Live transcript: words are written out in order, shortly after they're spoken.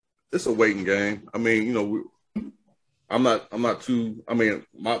it's a waiting game. I mean, you know, I'm not too. I mean,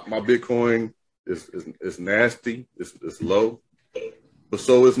 my Bitcoin is nasty. It's low, but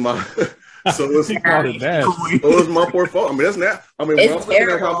so is my so is my portfolio. I mean, that's not. I mean, when I'm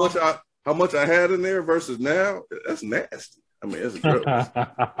looking at how much I had in there versus now, that's nasty. I mean, it's gross.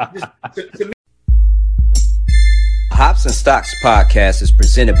 Hops and Stocks podcast is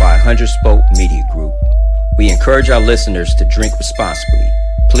presented by 100 Spoke Media Group. We encourage our listeners to drink responsibly.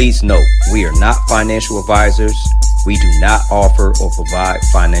 Please note, we are not financial advisors. We do not offer or provide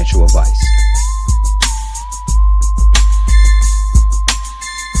financial advice.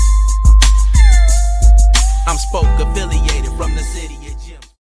 I'm Spoke affiliated from the city of Jim.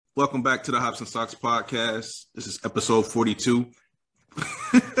 Welcome back to the Hops and Stocks podcast. This is episode 42.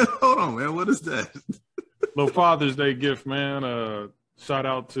 Hold on, man. What is that? Little Father's Day gift, man. Shout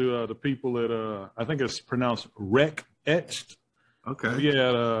out to the people at I think it's pronounced Rec Etched. Okay.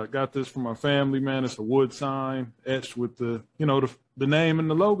 Yeah, got this from my family, man. It's a wood sign etched with the name and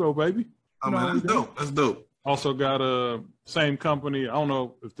the logo, baby. Oh man, that's dope. That's dope. Also got a same company. I don't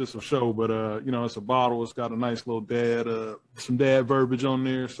know if this will show, but it's a bottle. It's got a nice little some dad verbiage on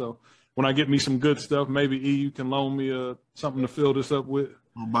there. So when I get me some good stuff, maybe you can loan me something to fill this up with.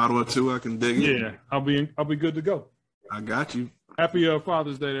 A bottle or two, I can dig it. Yeah, I'll be good to go. I got you. Happy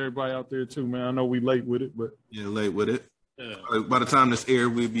Father's Day to everybody out there too, man. I know we late with it, but yeah, late with it. Yeah. By the time this air,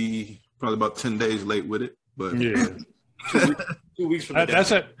 we'll be probably about 10 days late with it. But yeah, 2 weeks from today.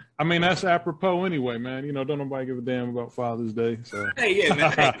 That's apropos anyway, man. You know, don't nobody give a damn about Father's Day. So hey, yeah,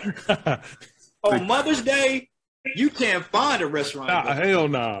 man. On Mother's Day, you can't find a restaurant. Hell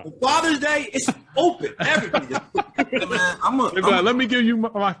nah. On Father's Day, it's open. Everything. Man, let me give you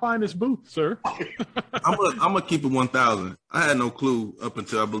my finest booth, sir. I'm gonna keep it 1,000. I had no clue up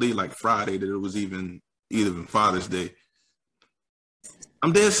until I believe like Friday that it was even Father's Day.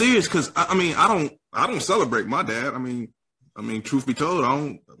 I'm dead serious because I don't celebrate my dad. I mean, truth be told,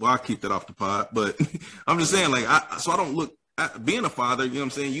 I keep that off the pod, but I'm just saying I don't look at being a father. You know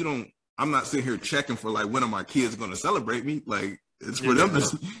what I'm saying? I'm not sitting here checking for like when are my kids going to celebrate me. Like it's for them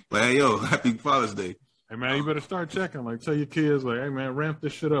to like, hey, yo, happy Father's Day. Hey man, you better start checking. Like tell your kids like, hey man, ramp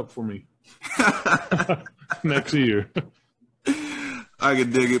this shit up for me next year. I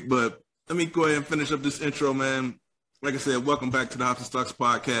can dig it, but let me go ahead and finish up this intro, man. Like I said, welcome back to the Hops and Stocks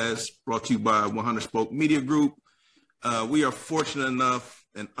podcast, brought to you by 100 Spoke Media Group. We are fortunate enough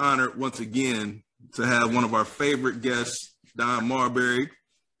and honored once again to have one of our favorite guests, Don Marbury.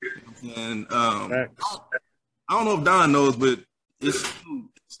 And I don't know if Don knows, but it's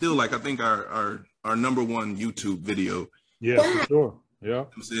still like I think our number one YouTube video. Yeah, for sure. Yeah.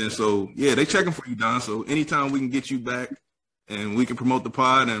 I'm saying so. Yeah, they checking for you, Don. So anytime we can get you back and we can promote the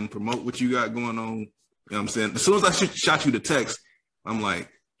pod and promote what you got going on. You know what I'm saying? As soon as I shot you the text, I'm like,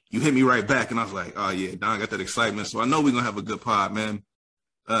 you hit me right back. And I was like, oh, yeah, Don got that excitement. So I know we're going to have a good pod, man.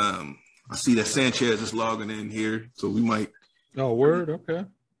 I see that Sanchez is logging in here. So we might. Oh, word? Okay.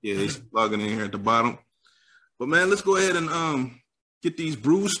 Yeah, he's logging in here at the bottom. But, man, let's go ahead and get these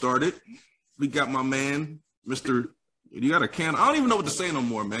brews started. We got my man, Mr. You got a can. I don't even know what to say no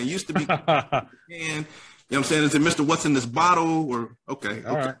more, man. It used to be can. You know what I'm saying? Is it Mr. What's in this bottle? Or okay.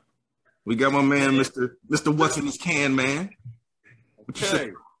 All right. We got my man, Mr. What's in this can, man.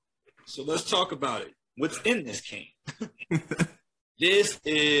 Okay. So let's talk about it. What's in this can? This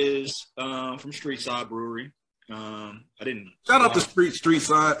is from Street Side Brewery. I didn't shout out to Street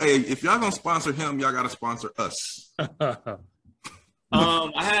Side. Hey, if y'all gonna sponsor him, y'all gotta sponsor us. I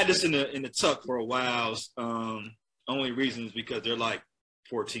had this in the tuck for a while. Only reason is because they're like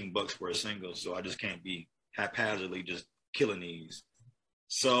 $14 for a single, so I just can't be haphazardly just killing these.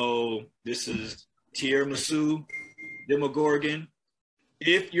 So this is Tiramisu Demogorgon.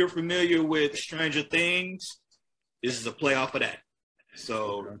 If you're familiar with Stranger Things, this is a play off of that.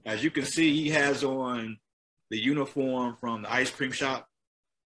 So as you can see, he has on the uniform from the ice cream shop,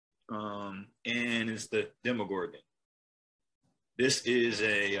 and it's the Demogorgon. This is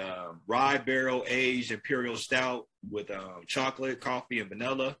a rye barrel aged imperial stout with chocolate, coffee, and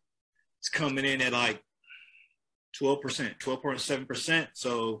vanilla. It's coming in at like 12%, 12.7%.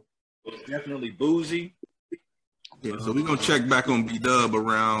 So it's definitely boozy. Yeah, so we're gonna check back on B-Dub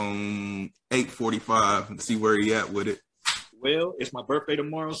around 8:45 and see where he at with it. Well, it's my birthday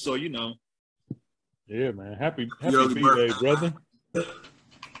tomorrow, so you know. Yeah, man. Happy B-Day, brother. You know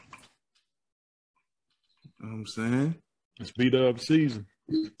what I'm saying? It's B-Dub season.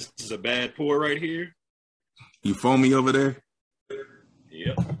 This is a bad pour right here. You foamy over there?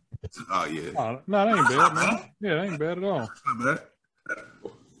 Yep. Oh, yeah. No, that ain't bad, man. Yeah, that ain't bad at all. Not bad.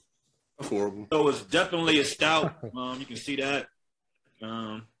 That's horrible. So it's definitely a stout. You can see that.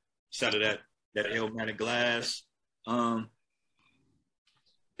 Just out of that aromatic glass.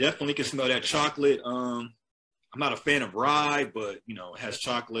 Definitely can smell that chocolate. I'm not a fan of rye, but it has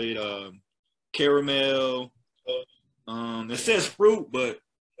chocolate, caramel. It says fruit, but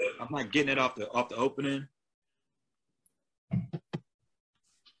I'm not getting it off the opening.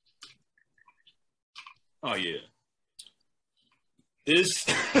 Oh yeah, this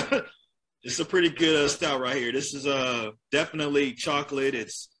it's a pretty good stout right here. This is definitely chocolate.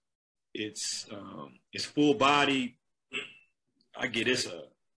 It's full body. I get it's a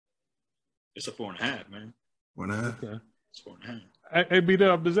 4.5, man. 4.5. Okay. It's 4.5. Hey,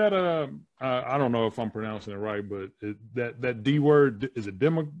 B-Dub, does that I don't know if I'm pronouncing it right, but that D word, is it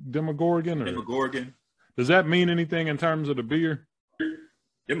Demogorgon? Demogorgon. Does that mean anything in terms of the beer?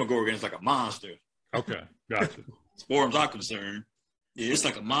 Demogorgon is like a monster. Okay, gotcha. As far as I'm concerned, yeah, it's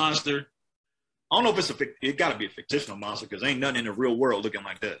like a monster. I don't know if it got to be a fictional monster because ain't nothing in the real world looking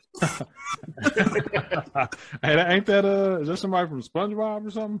like that. Hey, ain't that is that somebody from SpongeBob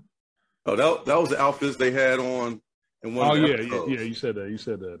or something? Oh, that was the outfits they had on in one of the episodes. Yeah, you said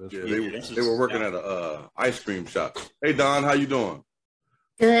that. That's Yeah, they were working at a ice cream shop. Hey Don, how you doing?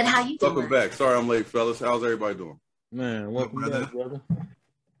 Good. How you doing? Welcome back. Sorry I'm late, fellas. How's everybody doing? Man, welcome back, brother.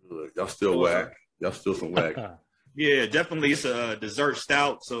 Good. Y'all still whack. Y'all still some whack. Yeah, definitely. It's a dessert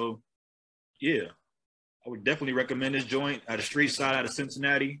stout. So, yeah, I would definitely recommend this joint at the street side out of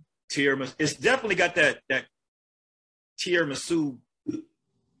Cincinnati. Tiramisu. It's definitely got that tiramisu.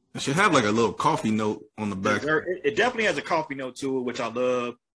 It should have like a little coffee note on the back. It definitely has a coffee note to it, which I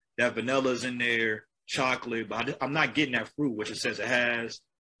love. That vanilla's in there, chocolate, but I'm not getting that fruit, which it says it has.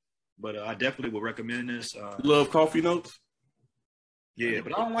 But I definitely would recommend this. You love coffee notes? Yeah,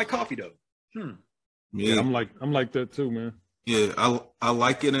 but I don't like coffee though. Yeah, I'm like that too, man. Yeah, I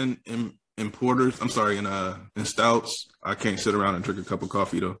like it in porters. I'm sorry, in stouts. I can't sit around and drink a cup of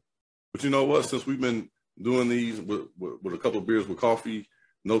coffee though. But you know what? Since we've been doing these with a couple of beers with coffee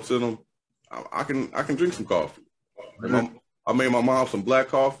notes in them, I can drink some coffee. I made my mom some black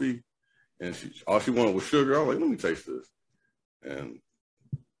coffee, and all she wanted was sugar. I was like, let me taste this, and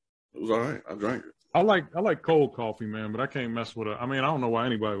it was all right. I drank it. I like cold coffee, man, but I can't mess with it. I mean, I don't know why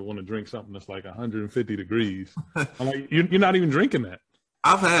anybody would want to drink something that's like 150 degrees. I'm like, you're not even drinking that.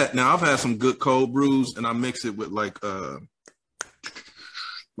 I've had some good cold brews, and I mix it with like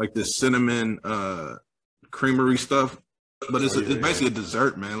this cinnamon creamery stuff. But it's basically a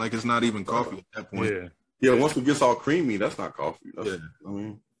dessert, man. Like it's not even coffee at that point. Yeah. Once it gets all creamy, that's not coffee. I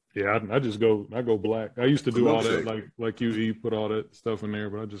just go black. I used to do all that like you eat, put all that stuff in there,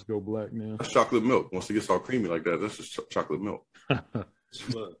 but I just go black now. That's chocolate milk. Once it gets all creamy like that, that's just chocolate milk.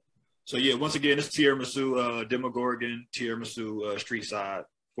 So yeah, once again, it's tiramisu, Demogorgon, tiramisu, street side,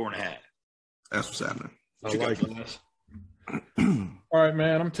 4.5. That's what's happening. I like it. All right,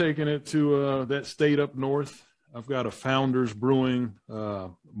 man. I'm taking it to that state up north. I've got a Founders Brewing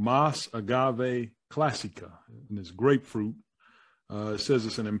Mas Agave Classica, and it's grapefruit. It says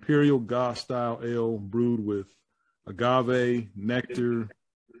it's an Imperial Gauss-style ale brewed with agave, nectar,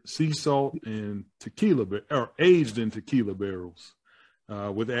 sea salt, and aged in tequila barrels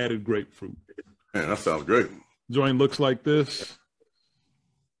with added grapefruit. Man, that sounds great. Joint looks like this.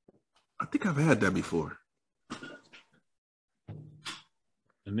 I think I've had that before.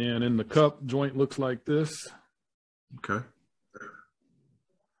 And then in the cup, joint looks like this. Okay.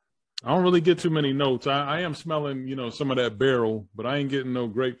 I don't really get too many notes. I am smelling, some of that barrel, but I ain't getting no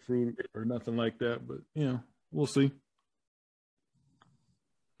grapefruit or nothing like that. But, we'll see.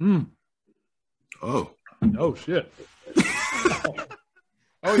 Oh, shit.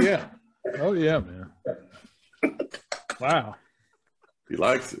 Oh, yeah. Oh, yeah, man. Wow. He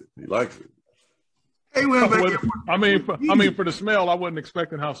likes it. hey, well, I mean, for the smell, I wasn't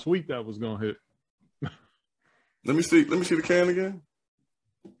expecting how sweet that was going to hit. Let me see the can again.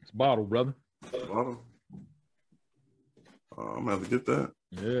 It's bottle, brother. Bottle. I'm gonna have to get that.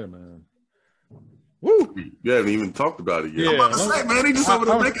 Yeah, man. Woo! You haven't even talked about it yet. Yeah, I'm about to say, man, he just over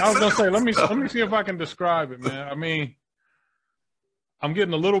there making I was gonna say, let me see if I can describe it, man. I mean, I'm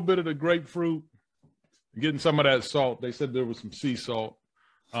getting a little bit of the grapefruit, getting some of that salt. They said there was some sea salt.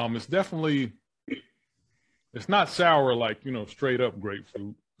 It's definitely, it's not sour like straight up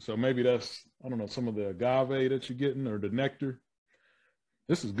grapefruit. So maybe that's, I don't know, some of the agave that you're getting or the nectar.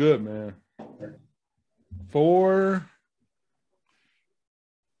 This is good, man.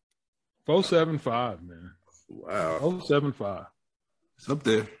 4.75, man. Wow. 4.75. It's up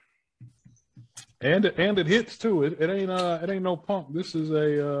there. And it hits too. It ain't no punk. This is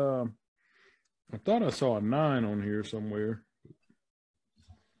a I thought I saw a 9 on here somewhere.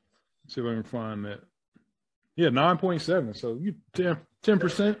 Let's see if I can find that. Yeah, 9.7. So you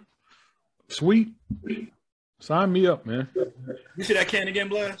 10%. Sweet. Sign me up, man. You see that can again,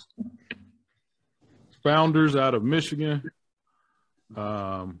 Blast? Founders out of Michigan.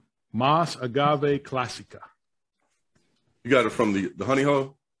 Mas Agave Classica. You got it from the Honey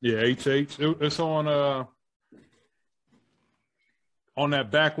Hole? Yeah, HH. It's on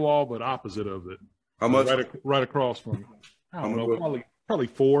that back wall, but opposite of it. How much? Right across from it. I don't know, probably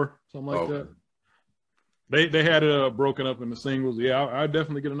 4, something like that. They had it broken up into singles. Yeah, I'd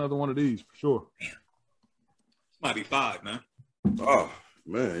definitely get another one of these for sure. Might be 5, man. Oh,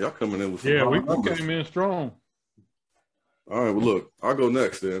 man, y'all coming in with some we numbers. came in strong. All right, well, look, I'll go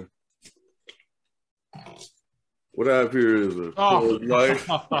next then. What I have here is a Coors Light.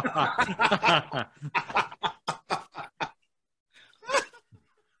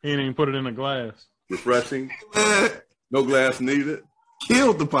 He didn't even put it in a glass. Refreshing. No glass needed.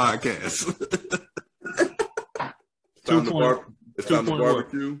 Killed the podcast. It's time to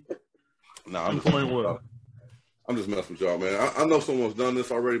barbecue. Nah, I'm just messing with y'all, man. I know someone's done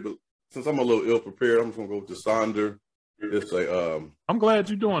this already, but since I'm a little ill prepared, I'm just gonna go with the Sonder. It's a I'm glad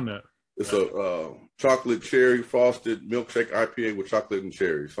you're doing that. It's a chocolate cherry frosted milkshake IPA with chocolate and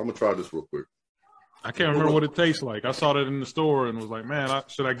cherry. So I'm gonna try this real quick. I can't remember what it tastes like. I saw that in the store and was like, man,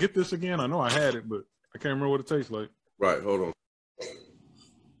 should I get this again? I know I had it, but I can't remember what it tastes like. Right, hold on.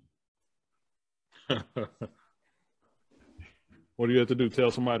 What do you have to do?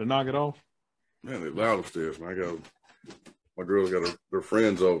 Tell somebody to knock it off? Man, they're loud upstairs, man. My girls got their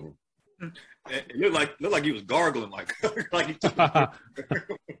friends over. It looked like he was gargling, like he took Oh,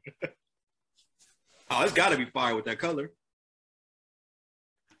 it's got to be fire with that color.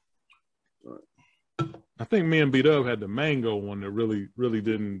 I think me and B-Dub had the mango one that really, really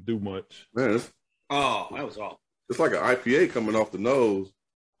didn't do much. Man, that was awful. It's like an IPA coming off the nose.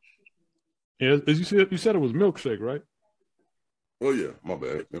 Yeah, as you said it was milkshake, right? Oh yeah, my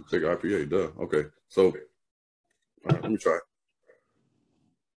bad. Milkshake IPA, duh. Okay, so all right, let me try.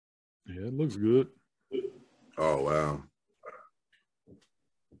 Yeah, it looks good. Oh wow.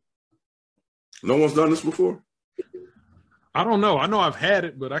 No one's done this before? I don't know. I know I've had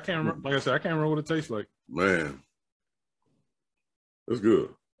it, but I can't remember. Like I said, I can't remember what it tastes like. Man, that's good.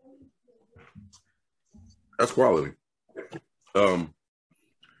 That's quality.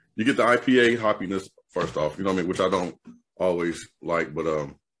 You get the IPA hoppiness first off, you know what I mean, which I don't always like, but let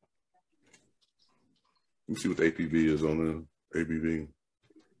me see what the ABV is on the ABV.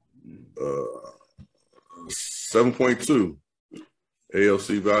 7.2 ALC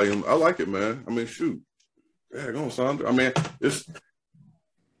volume. I like it, man. I mean, shoot. Yeah, go on, Sandra. I mean, it's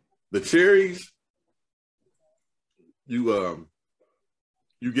the cherries. You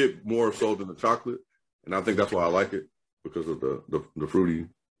get more so than the chocolate, and I think that's why I like it because of the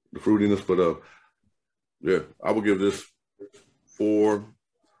fruitiness. But yeah, I would give this 4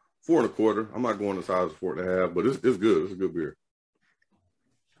 4.25. I'm not going as high as 4.5, but it's good. It's a good beer.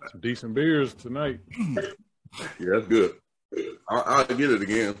 Some decent beers tonight. Yeah, that's good. I'll get it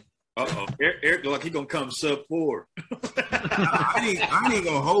again. Uh-oh. Eric look like he's going to come sub 4. I ain't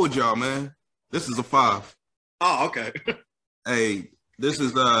going to hold y'all, man. This is a 5. Oh, okay. Hey, this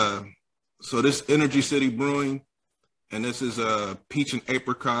is so this Energy City Brewing, and this is peach and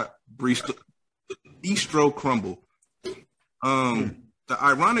apricot bistro crumble. The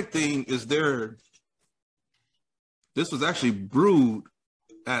ironic thing is this was actually brewed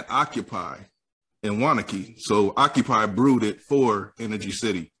at Occupy in Wanakee. So Occupy brewed it for Energy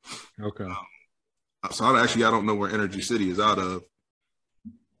City. Okay. So I don't know where Energy City is out of.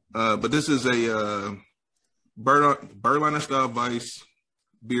 But this is a Berliner style Weiss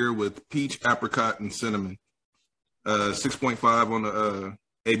beer with peach, apricot, and cinnamon. 6.5 on the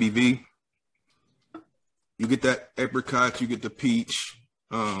ABV. You get that apricot, you get the peach.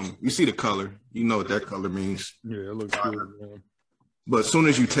 You see the color. You know what that color means. Yeah, it looks good, man. But as soon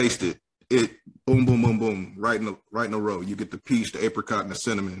as you taste it, it boom, boom, boom, boom, right in a row. You get the peach, the apricot, and the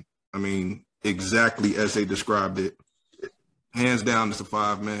cinnamon. I mean, exactly as they described it. Hands down, it's a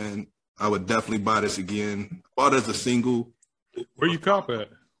 5, man. I would definitely buy this again. Bought it as a single. Where you cop at?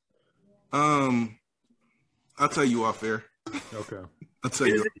 I'll tell you off air. Okay. I'll tell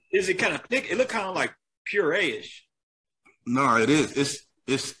you. Is it kind of thick? It looked kind of like puree-ish. No, it is.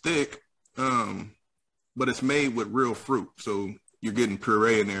 It's thick, but it's made with real fruit. So you're getting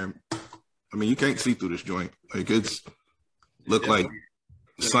puree in there. I mean, you can't see through this joint. Like it's look like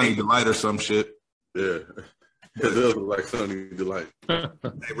Sunny Delight or some shit. Yeah. It does look like Sunny Delight. Hey,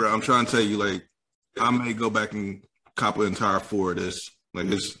 bro, I'm trying to tell you, like, I may go back and cop an entire 4 of this. Like,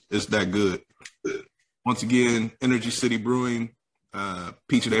 it's that good. Once again, Energy City Brewing,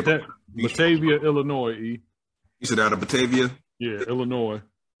 peach and apricot. Batavia, Illinois, E. You said out of Batavia? Yeah, Illinois.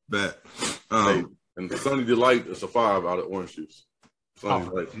 Bet. And the Sunny Delight is a 5 out of orange juice. Sunny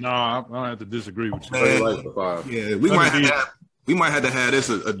Delight. No, I don't have to disagree with you. Sunny Delight's a 5. Yeah, we might have to have this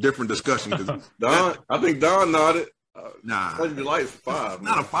a different discussion because I think Don nodded. Nah, Sunny Delight's a 5.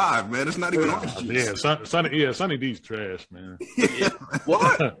 not a 5, man. It's not even orange juice. Yeah, Sunny D's trash, man. Yeah.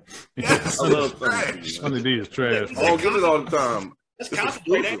 What? I love Sunny D. Sunny D is trash. I don't get it all the time. Let's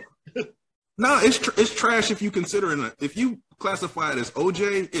concentrate. No, it's trash if you consider it. If you classify it as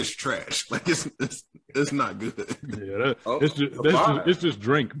OJ, it's trash. Like it's not good. Yeah, it's just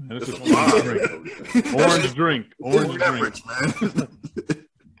drink, man. It's just drink. Orange drink. Orange beverage, drink. man.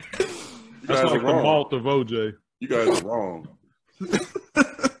 That's like the malt of OJ. You guys are wrong.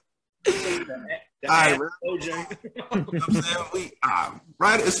 All right, OJ. I'm saying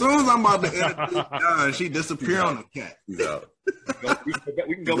right as soon as I'm about to introduce Don, she disappear on the cat. He's out.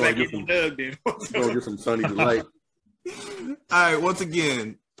 We can go back and get Doug then. Go get some Sunny Delight. All right, once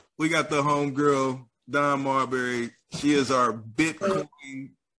again, we got the homegirl, Don Marbury. She is our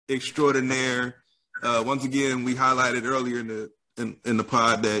Bitcoin extraordinaire. Once again, we highlighted earlier in the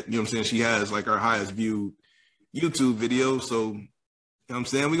pod that, you know what I'm saying, she has like our highest viewed YouTube video. So, you know what I'm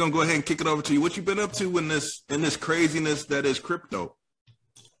saying, we're going to go ahead and kick it over to you. What you been up to in this craziness that is crypto?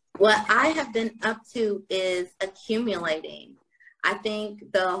 What I have been up to is accumulating. I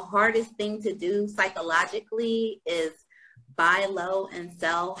think the hardest thing to do psychologically is buy low and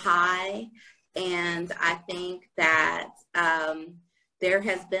sell high. And I think that there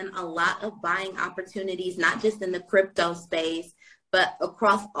has been a lot of buying opportunities, not just in the crypto space, but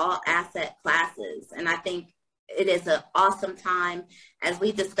across all asset classes. And I think it is an awesome time, as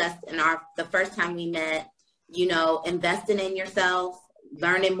we discussed in the first time we met, investing in yourself,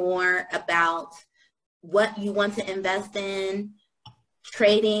 learning more about what you want to invest in,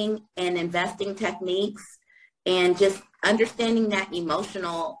 trading and investing techniques, and just understanding that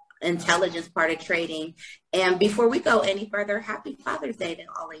emotional intelligence part of trading. And before we go any further, happy Father's Day to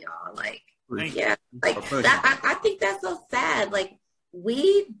all of y'all. I think that's so sad. Like,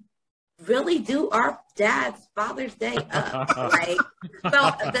 we really do our dad's Father's Day up. So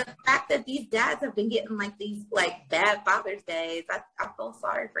the fact that these dads have been getting these bad Father's Days, I feel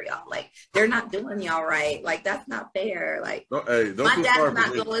sorry for y'all. They're not doing y'all right. That's not fair. Don't my dad's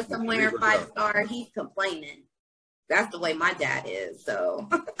not going somewhere 5-star. He's complaining. That's the way my dad is. So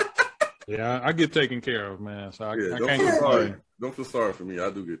yeah, I get taken care of, man. So I can't get sorry. Don't feel sorry for me. I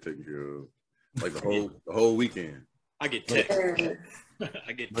do get taken care of. The whole weekend. I get tech.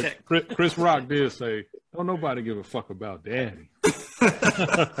 I get tech. Chris Rock did say, "Don't nobody give a fuck about daddy."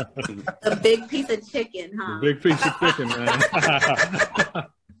 A big piece of chicken, huh? A big piece of chicken, man.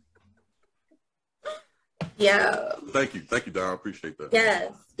 Yeah. Thank you, Don. I appreciate that.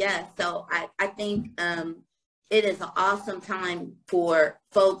 Yes. So I think it is an awesome time for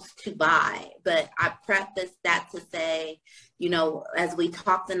folks to buy. But I preface that to say, as we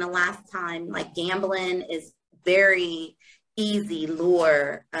talked in the last time, gambling is very easy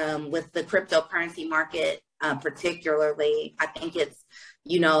lure with the cryptocurrency market, particularly. I think it's,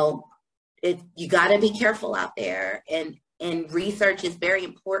 you got to be careful out there, and research is very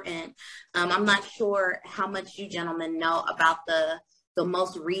important. I'm not sure how much you gentlemen know about the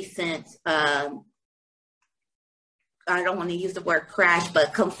most recent, I don't want to use the word crash,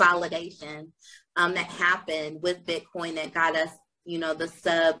 but consolidation that happened with Bitcoin that got us, the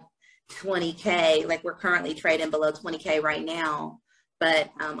sub 20K. We're currently trading below 20K right now. But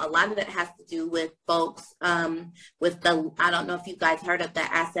a lot of that has to do with folks with I don't know if you guys heard of the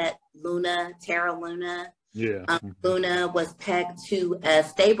asset Luna, Terra Luna. Yeah. Luna was pegged to a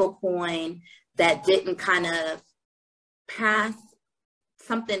stable coin that didn't kind of pass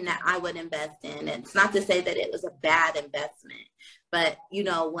something that I would invest in. It's not to say that it was a bad investment, but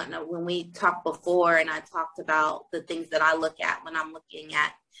when we talked before, and I talked about the things that I look at when I'm looking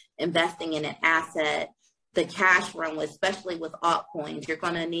at investing in an asset, the cash runway, especially with altcoins, you're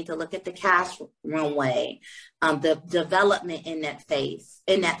going to need to look at the cash runway, the development in that space,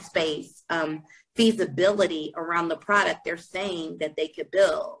 feasibility around the product they're saying that they could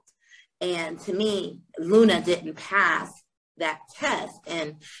build. And to me, Luna didn't pass that test.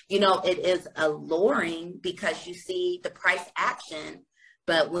 And, it is alluring because you see the price action,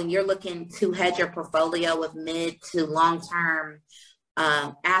 but when you're looking to hedge your portfolio with mid to long-term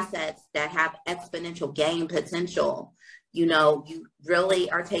assets that have exponential gain potential, you really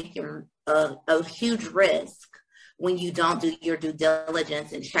are taking a huge risk when you don't do your due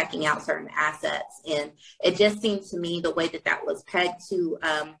diligence and checking out certain assets. And it just seemed to me the way that was pegged to,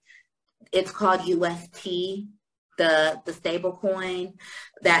 it's called UST, the stable coin,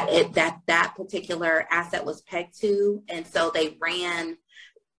 that particular asset was pegged to. And so they ran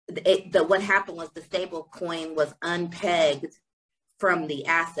what happened was the stable coin was unpegged from the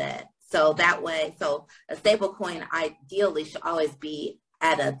asset. So that way, so a stable coin ideally should always be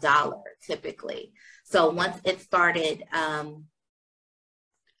at $1 typically. So once it started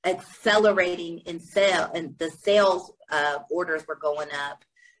accelerating in sale and the sales orders were going up,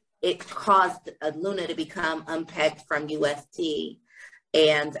 it caused Luna to become unpegged from UST,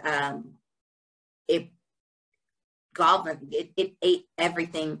 and it ate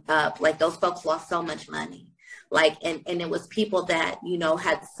everything up. Like those folks lost so much money. Like, and it was people that, you know,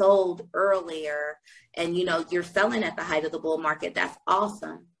 had sold earlier, and, you know, you're selling at the height of the bull market. That's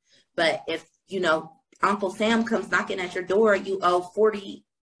awesome. But if, you know, Uncle Sam comes knocking at your door, you owe 40+%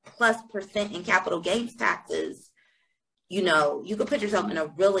 in capital gains taxes, you know, you could put yourself in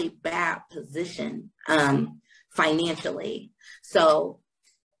a really bad position financially. So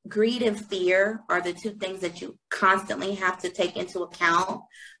greed and fear are the two things that you constantly have to take into account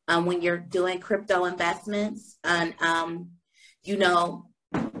when you're doing crypto investments, and you know,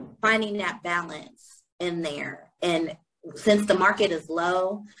 finding that balance in there. And since the market is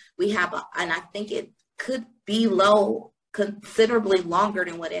low, we have, and I think it could be low considerably longer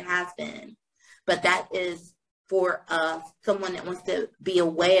than what it has been, but that is for someone that wants to be a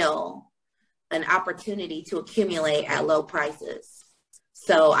whale, an opportunity to accumulate at low prices.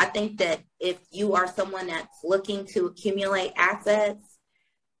 So I think that if you are someone that's looking to accumulate assets,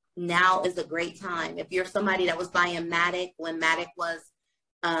 now is a great time. If you're somebody that was buying Matic when Matic was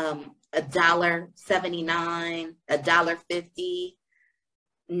 $1.79, $1.50,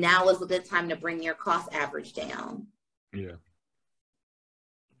 now is a good time to bring your cost average down. Yeah.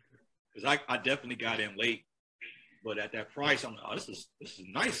 Because I definitely got in late, but at that price, I'm like, oh, this is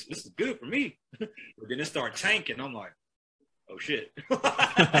nice. This is good for me. But then it started tanking. I'm like, oh shit.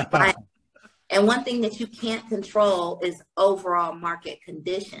 Right. And one thing that you can't control is overall market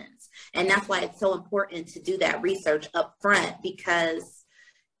conditions. And that's why it's so important to do that research up front, because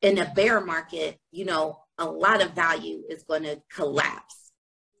in a bear market, you know, a lot of value is going to collapse,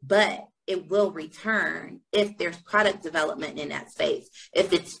 but it will return if there's product development in that space,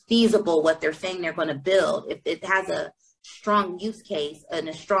 if it's feasible what they're saying they're going to build, if it has a strong use case and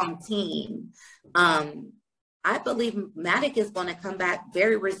a strong team. I believe Matic is going to come back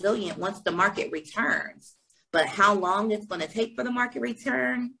very resilient once the market returns. But how long it's going to take for the market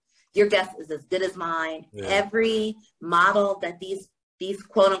return, your guess is as good as mine. Yeah. Every model that these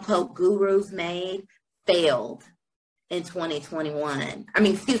quote unquote gurus made failed in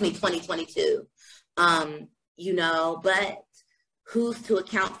 2022. You know, but who's to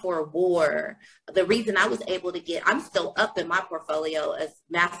account for a war? The reason I was able to I'm still up in my portfolio, as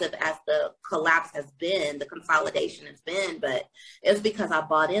massive as the collapse has been, the consolidation has been, but it's because I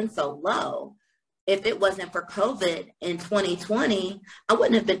bought in so low. If it wasn't for COVID in 2020, I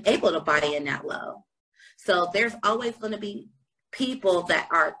wouldn't have been able to buy in that low. So there's always going to be people that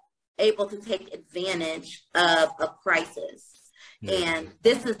are able to take advantage of a crisis. Yeah. And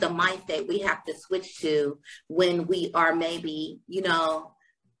this is the mindset we have to switch to when we are maybe, you know,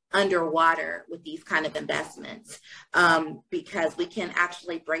 underwater with these kind of investments, because we can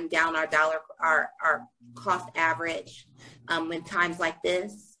actually bring down our cost average in times like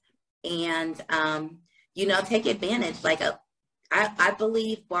this, and you know, take advantage. Like I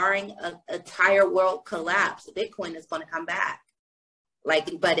believe, barring a entire world collapse, Bitcoin is going to come back. Like,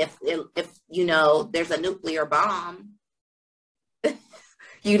 but if you know, there's a nuclear bomb,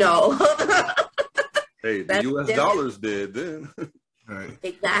 you know. Hey, the U.S. dollar's dead then. Right.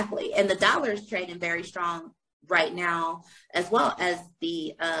 Exactly. And the dollar is trading very strong right now, as well as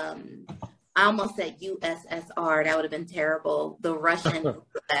the, I almost said USSR. That would have been terrible. The Russian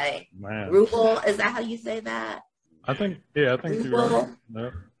ruble. Is that how you say that? I think you're right.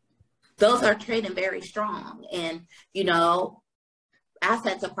 No. Those are trading very strong. And, you know,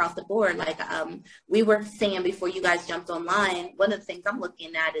 assets across the board. Like we were saying before you guys jumped online, one of the things I'm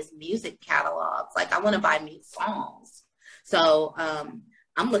looking at is music catalogs. Like I want to buy new songs. So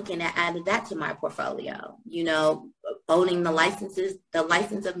I'm looking at adding that to my portfolio, you know, owning the license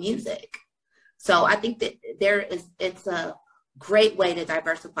of music. So I think that it's a great way to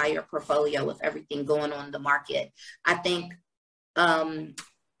diversify your portfolio with everything going on in the market. I think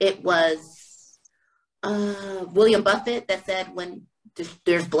it was William Buffett that said, when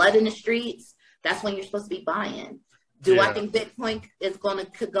there's blood in the streets, that's when you're supposed to be buying. Do I think Bitcoin is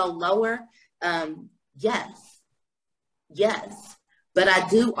could go lower? Yes. But I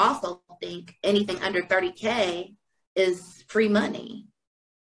do also think anything under 30K is free money.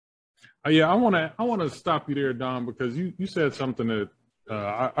 Yeah, I want to stop you there, Don, because you said something that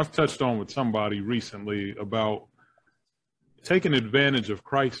I've touched on with somebody recently about, taking advantage of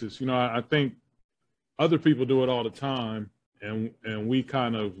crisis. You know, I think other people do it all the time, and we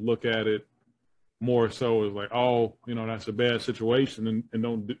kind of look at it more so as like, oh, you know, that's a bad situation, and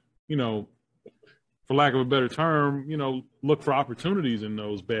don't, you know, for lack of a better term, you know, look for opportunities in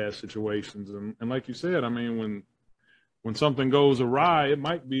those bad situations. And like you said, I mean, when something goes awry, it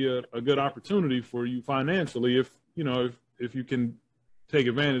might be a good opportunity for you financially if, you know, if you can take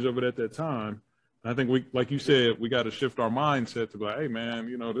advantage of it at that time. And I think we, like you said, we got to shift our mindset to be like, hey man,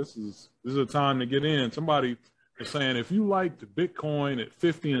 you know, this is a time to get in. Somebody was saying, if you liked Bitcoin at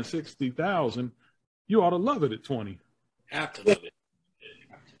 50 and 60,000, you ought to love it at 20. Have to love it.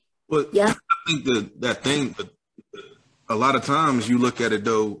 But yeah, I think that thing, a lot of times you look at it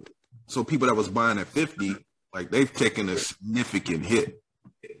though, so people that was buying at 50, like they've taken a significant hit.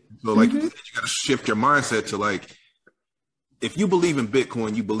 So like you got to shift your mindset to like, if you believe in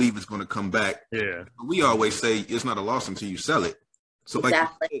Bitcoin, you believe it's going to come back. Yeah. We always say it's not a loss until you sell it. So like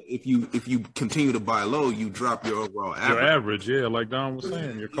if you continue to buy low, you drop your overall average. Your average, yeah, like Don was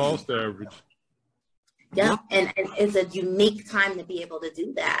saying, your cost average. Yeah, and it's a unique time to be able to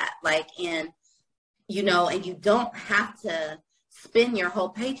do that. Like, and, you know, and you don't have to spend your whole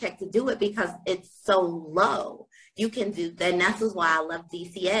paycheck to do it because it's so low. You can do that. And that's why I love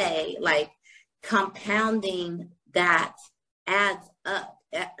DCA, like compounding that adds up,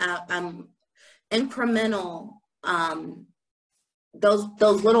 incremental, those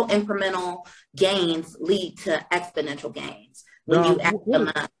little incremental gains lead to exponential gains when you add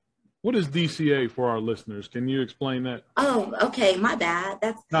them up. What is DCA for our listeners? Can you explain that? Oh, okay. My bad.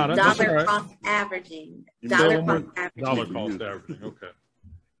 That's dollar cost averaging. Dollar cost averaging. Okay.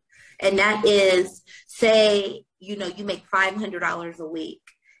 And that is, say, you know, you make $500 a week,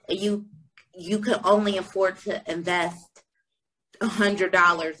 and you could only afford to invest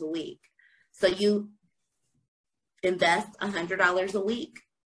 $100 a week. So you invest $100 a week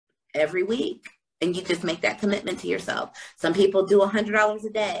every week. And you just make that commitment to yourself. Some people do $100 a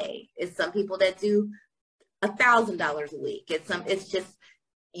day. It's some people that do $1,000 a week. It's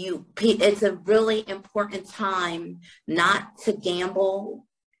a really important time not to gamble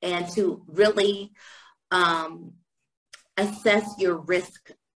and to really assess your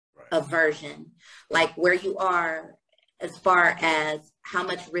risk aversion, like where you are as far as how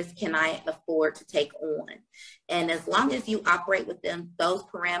much risk can I afford to take on. And as long as you operate within those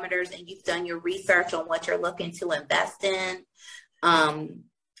parameters and you've done your research on what you're looking to invest in,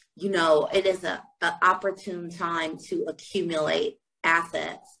 you know, it is an opportune time to accumulate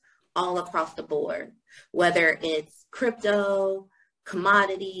assets all across the board, whether it's crypto,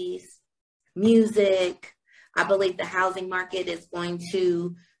 commodities, music. I believe the housing market is going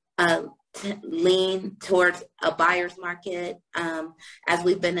to lean towards a buyer's market, as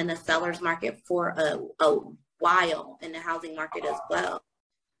we've been in a seller's market for a while in the housing market as well.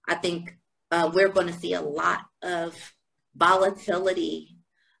 I think we're going to see a lot of volatility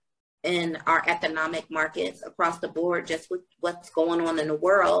in our economic markets across the board, just with what's going on in the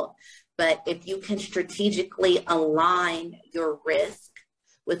world. But if you can strategically align your risk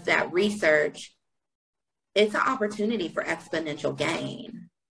with that research, it's an opportunity for exponential gain.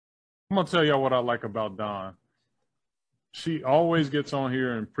 I'm going to tell y'all what I like about Dawn. She always gets on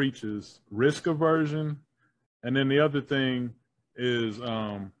here and preaches risk aversion. And then the other thing is,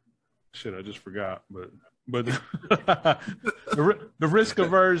 I just forgot, but the risk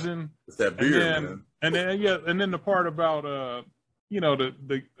aversion. It's that beer, man. And then the part about, you know,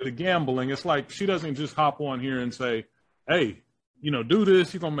 the gambling. It's like she doesn't just hop on here and say, hey, you know, do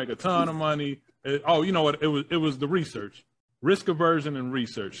this, you're going to make a ton of money. Oh, you know what? It was the research. Risk aversion and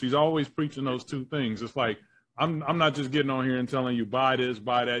research. She's always preaching those two things. It's like, I'm not just getting on here and telling you buy this,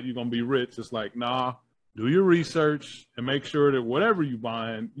 buy that, you're going to be rich. It's like, nah, do your research and make sure that whatever you're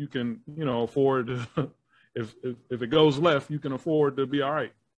buying, you can, you know, afford to, if it goes left, you can afford to be all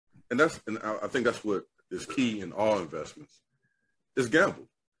right. And I think that's what is key in all investments. It's gamble.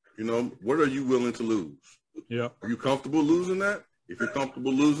 You know, what are you willing to lose? Yeah. Are you comfortable losing that? If you're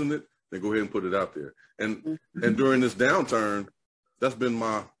comfortable losing it, then go ahead and put it out there. And during this downturn, that's been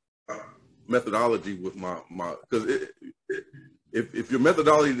my methodology with my because if your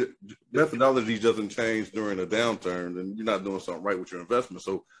methodology doesn't change during a downturn, then you're not doing something right with your investment.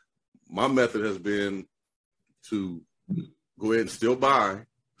 So my method has been to go ahead and still buy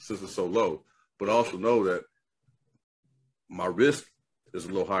since it's so low, but also know that my risk is a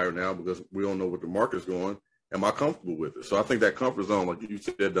little higher now because we don't know what the market's going. Am I comfortable with it? So I think that comfort zone, like you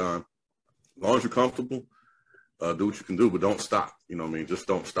said, Don, as long as you're comfortable, do what you can do, but don't stop. You know what I mean? Just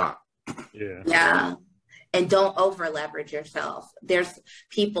don't stop. Yeah. Yeah. and don't over leverage yourself. There's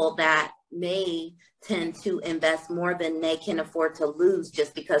people that may tend to invest more than they can afford to lose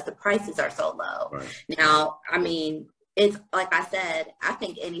just because the prices are so low. Right. Now, I mean, it's like I said, I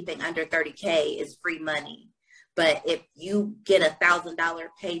think anything under 30K is free money. But if you get $1,000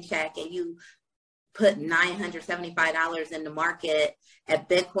 paycheck and you put $975 in the market, and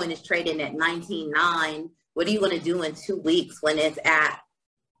Bitcoin is trading at 19.9, what are you going to do in 2 weeks when it's at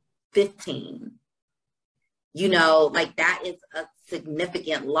 15? You know, like that is a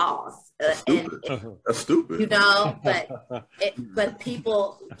significant loss. That's stupid. You know, but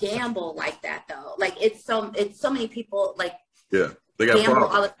people gamble like that though. Like it's so many people like they got gamble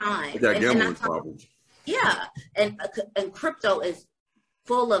problems all the time. They got gambling problems. Yeah, and crypto is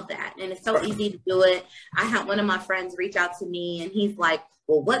full of that, and it's so easy to do it. I had one of my friends reach out to me, and he's like,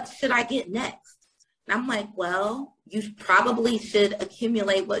 "Well, what should I get next?" And I'm like, "Well, you probably should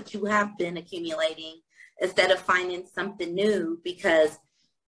accumulate what you have been accumulating instead of finding something new, because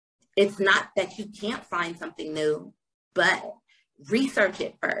it's not that you can't find something new, but research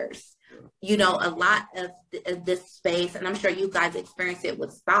it first." You know, a lot of this space, and I'm sure you guys experience it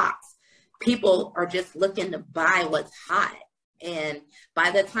with stocks, people are just looking to buy what's hot. And by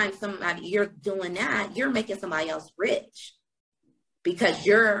the time you're doing that, you're making somebody else rich, because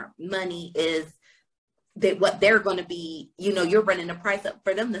your money is what they're going to be, you know, you're running the price up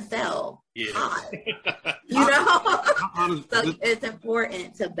for them to sell hot, you know? So it's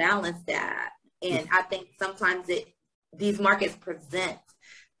important to balance that. And I think sometimes these markets present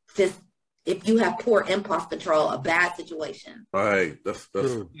just, if you have poor impulse control, a bad situation. Right. That's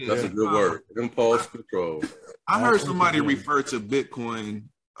a good word. Impulse control. I heard somebody refer to Bitcoin.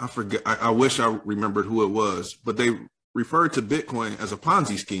 I forget. I wish I remembered who it was, but they referred to Bitcoin as a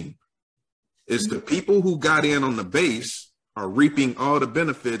Ponzi scheme. It's the people who got in on the base are reaping all the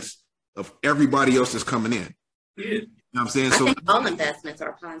benefits of everybody else that's coming in. Yeah. You know what I'm saying? I So think all investments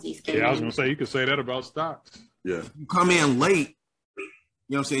are Ponzi schemes. Yeah, I was going to say, you could say that about stocks. Yeah. you come in late, you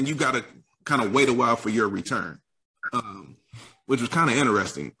know what I'm saying? You got to kind of wait a while for your return, which was kind of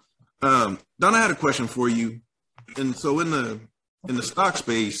interesting. Don, I had a question for you. And so in the stock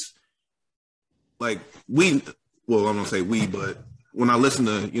space, like I'm going to say we, but when I listen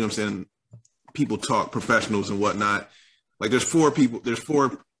to, you know what I'm saying, people talk, professionals and whatnot, like there's four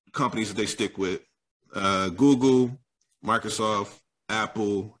companies that they stick with, Google, Microsoft,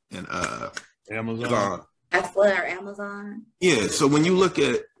 Apple, and Amazon. Tesla or Amazon. Yeah. So when you look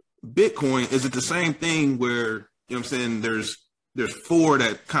at Bitcoin, is it the same thing where, you know what I'm saying, there's four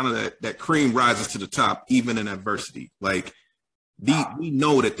that kind of that cream rises to the top, even in adversity? Like we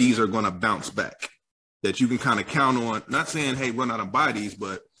know that these are going to bounce back, that you can kind of count on, not saying, hey, run out and buy these,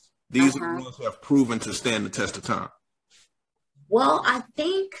 but these are the ones that have proven to stand the test of time. Well, I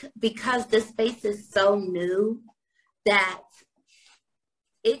think because this space is so new that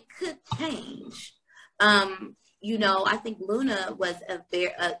it could change. You know, I think Luna was a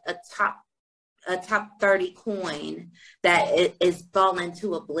top 30 coin that is fallen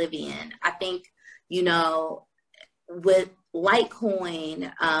to oblivion. I think, you know, with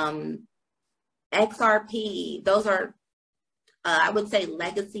Litecoin, XRP, those are, I would say,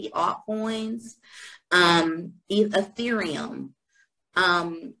 legacy altcoins. Ethereum.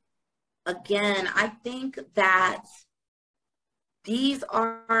 Again, I think that these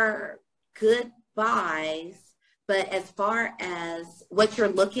are good buys, but as far as what you're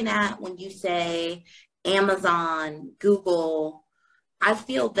looking at when you say Amazon, Google, I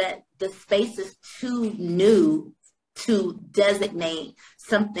feel that the space is too new to designate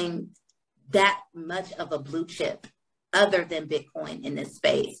something that much of a blue chip other than Bitcoin in this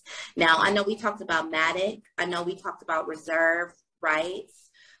space. Now, I know we talked about Matic. I know we talked about Reserve Rights.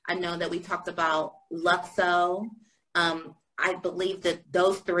 I know that we talked about Luxo. I believe that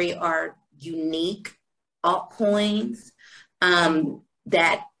those three are unique altcoins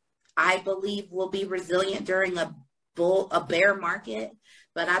that I believe will be resilient during a bear market,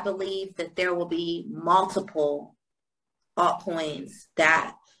 but I believe that there will be multiple altcoins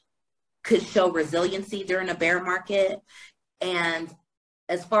that could show resiliency during a bear market. And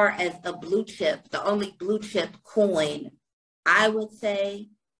as far as a blue chip, the only blue chip coin I would say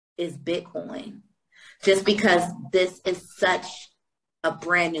is Bitcoin, just because this is such a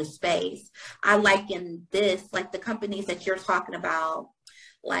brand new space. I liken this, like the companies that you're talking about,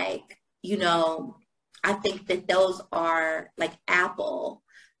 like, you know, I think that those are like Apple,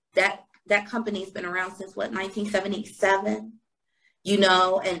 that company's been around since what, 1977, you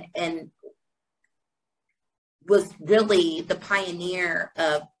know, and was really the pioneer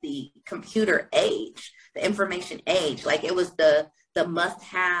of the computer age, the information age. Like it was the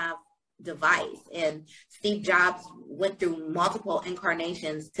must-have device. And Steve Jobs went through multiple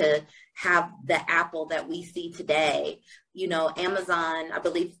incarnations to have the Apple that we see today. You know, Amazon, I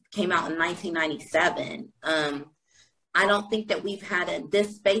believe, came out in 1997. I don't think that we've had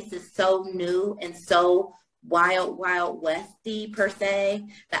this space is so new and so wild westy per se,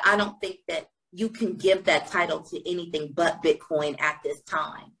 that I don't think that you can give that title to anything but Bitcoin at this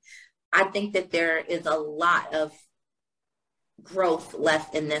time. I think that there is a lot of growth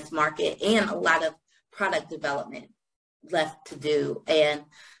left in this market and a lot of product development left to do. And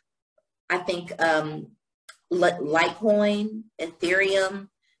I think Litecoin, Ethereum,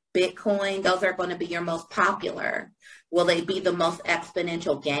 Bitcoin, those are going to be your most popular. Will they be the most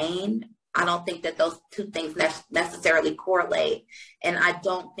exponential gain? I don't think that those two things necessarily correlate. And I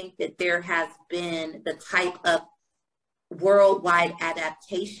don't think that there has been the type of worldwide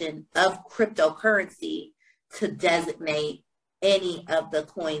adaptation of cryptocurrency to designate any of the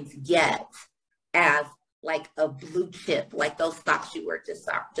coins yet as like a blue chip, like those stocks you were just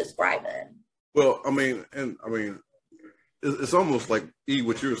describing. Well, it's almost like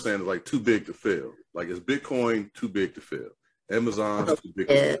what you were saying is like too big to fail. Like, is Bitcoin too big to fail? Amazon's too big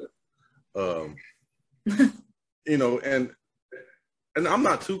to fail. You know, and I'm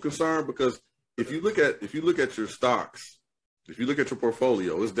not too concerned, because if you look at your stocks, if you look at your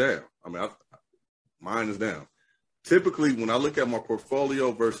portfolio, it's down. I mean, mine is down. Typically, when I look at my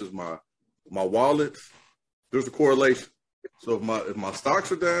portfolio versus my wallets, there's a correlation. So if my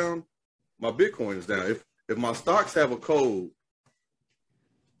stocks are down, my Bitcoin is down. If my stocks have a code,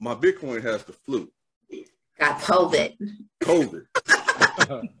 my Bitcoin has the flu. Got COVID.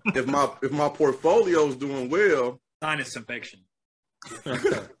 If my portfolio is doing well, sinus infection.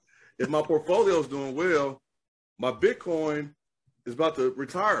 If my portfolio is doing well, my Bitcoin is about to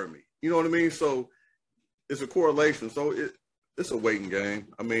retire me. You know what I mean? So it's a correlation. So it's a waiting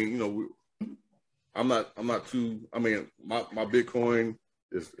game. I mean, you know, I'm not too. I mean, my Bitcoin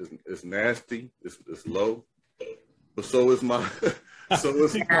is nasty. It's low, but so is my. So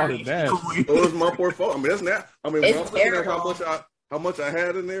is my portfolio. I mean, that's not. I mean, when I'm looking at how much I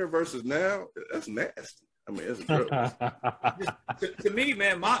had in there versus now, that's nasty. I mean, it's gross. to me,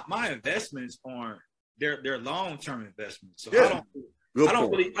 man, my investments aren't they're long-term investments. So Yeah. I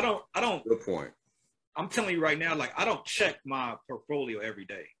don't. Good point. I'm telling you right now, like, I don't check my portfolio every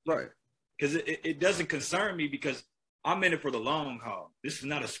day. Right. Because it doesn't concern me, because I'm in it for the long haul. This is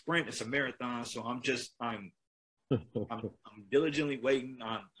not a sprint; it's a marathon. So I'm diligently waiting.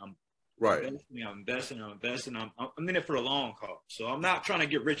 I'm Right. I'm investing. I'm in it for the long haul. So I'm not trying to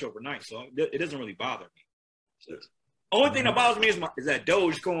get rich overnight. So it doesn't really bother me. So, only thing that bothers me is that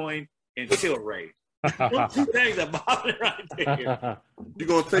Dogecoin and Tilray. Two things that bother me right there. You're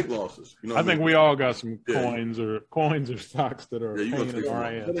gonna take losses. You know, I think we all got some coins or stocks that are you're gonna take our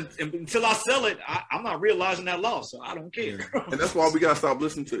ass. Until I sell it, I'm not realizing that loss, so I don't care. And that's why we gotta stop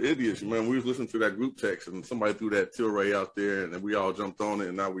listening to idiots, man. We was listening to that group text, and somebody threw that Tilray out there, and then we all jumped on it,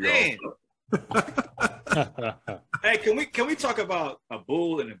 and now we all. Hey, can we talk about a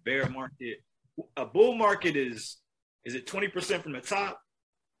bull and a bear market? A bull market is it 20% from the top,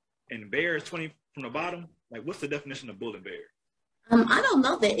 and the bear is 20% from the bottom? Like, what's the definition of bull and bear? I don't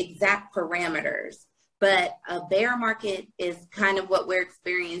know the exact parameters, but a bear market is kind of what we're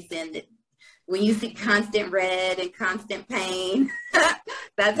experiencing. When you see constant red and constant pain,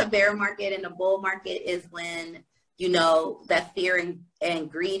 that's a bear market. And a bull market is when, you know, that fear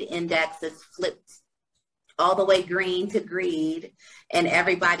and greed index is flipped all the way green to greed, and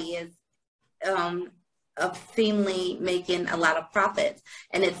everybody is obscenely making a lot of profits.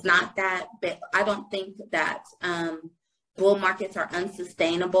 And it's not that, but I don't think that bull markets are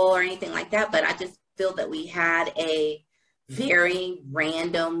unsustainable or anything like that, but I just feel that we had a very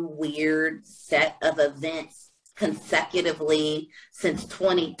random, weird set of events consecutively since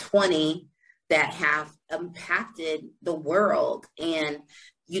 2020 that have impacted the world. And,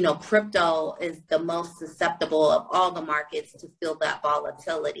 you know, crypto is the most susceptible of all the markets to feel that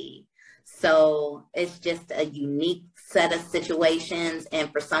volatility. So it's just a unique set of situations.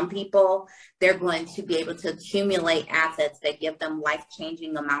 And for some people, they're going to be able to accumulate assets that give them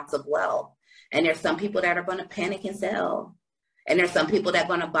life-changing amounts of wealth. And there's some people that are going to panic and sell. And there's some people that are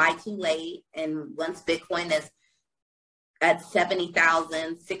going to buy too late. And once Bitcoin is at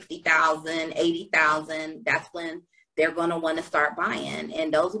 70,000, 60,000, 80,000, that's when they're going to want to start buying.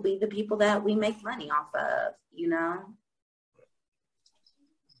 And those will be the people that we make money off of, you know?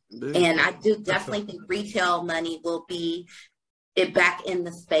 And I do definitely think retail money will be back in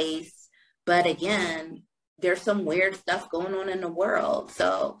the space. But again, there's some weird stuff going on in the world.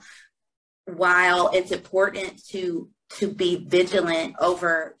 So while it's important to be vigilant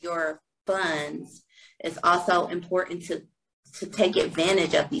over your funds, it's also important to take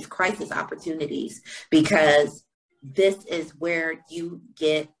advantage of these crisis opportunities, because this is where you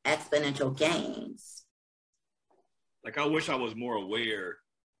get exponential gains. Like, I wish I was more aware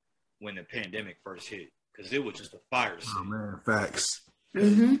when the pandemic first hit, because it was just a fire scene. Oh man, facts.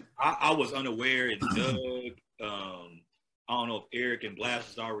 Mm-hmm. I was unaware, and Doug, I don't know if Eric and Blast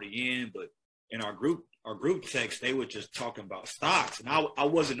was already in, but in our group text, they were just talking about stocks, and I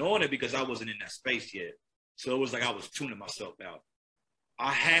wasn't on it because I wasn't in that space yet. So it was like I was tuning myself out.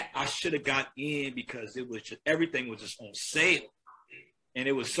 I should have got in because it was just, everything was just on sale, and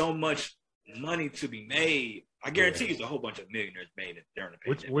it was so much money to be made. I guarantee there's a whole bunch of millionaires made it during the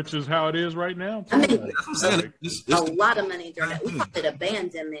pandemic. Which is how it is right now. I mean, A lot of money during that. We called it a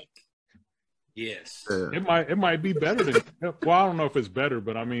pandemic. Yes. It might be better than, well, I don't know if it's better,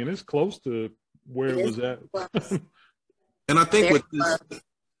 but I mean, it's close to where it was at. And I think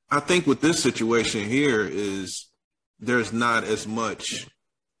with this situation here is there's not as much,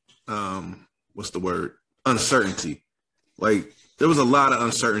 uncertainty. Like, there was a lot of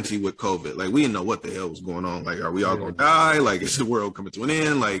uncertainty with COVID. Like, we didn't know what the hell was going on. Like, are we all going to die? Like, is the world coming to an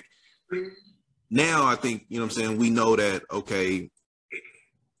end? Like, now I think, you know what I'm saying, we know that, okay,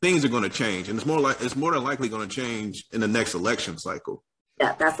 things are going to change. And it's more than likely going to change in the next election cycle.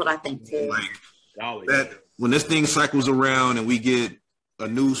 Yeah, that's what I think too. Like, that when this thing cycles around and we get a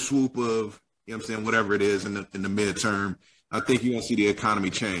new swoop of, you know what I'm saying, whatever it is in the midterm, I think you're going to see the economy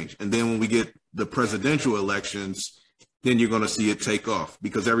change. And then when we get the presidential elections, then you're going to see it take off,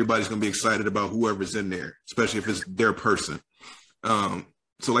 because everybody's going to be excited about whoever's in there, especially if it's their person.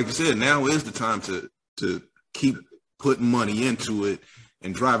 So like you said, now is the time to keep putting money into it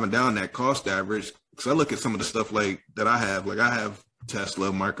and driving down that cost average. Because I look at some of the stuff like that I have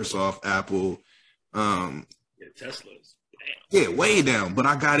Tesla, Microsoft, Apple. Tesla's yeah, way down. But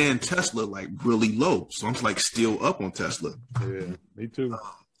I got in Tesla like really low, so I'm like still up on Tesla. Yeah, me too.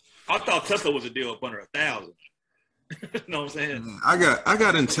 I thought Tesla was a deal up under 1,000. You know what I'm saying? I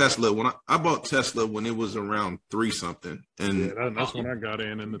got in Tesla when I bought Tesla when it was around 3 something, and that's when I got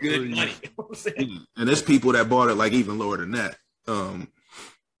in the good 3s. money. You know what I'm saying? And there's people that bought it like even lower than that. I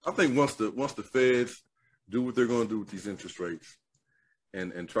think once the feds do what they're going to do with these interest rates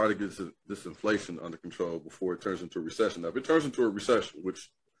and try to get this inflation under control before it turns into a recession. Now, if it turns into a recession, which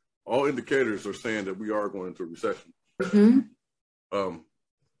all indicators are saying that we are going into a recession, it's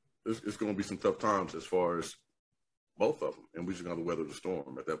going to be some tough times as far as both of them, and we're just going to weather the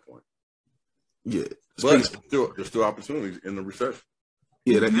storm at that point. Yeah, but there's still opportunities in the recession.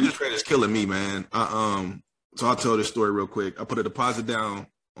 Yeah, the interest rate is killing me, man. So I'll tell this story real quick. I put a deposit down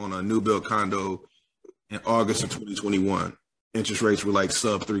on a new build condo in August of 2021. Interest rates were like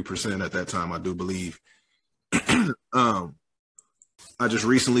sub 3% at that time, I do believe. I just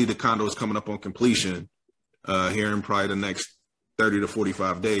recently, the condo is coming up on completion here in probably the next 30 to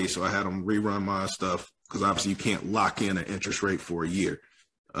 45 days. So I had them rerun my stuff, because obviously you can't lock in an interest rate for a year.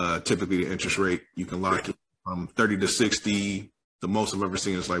 Typically the interest rate, you can lock it from 30 to 60. The most I've ever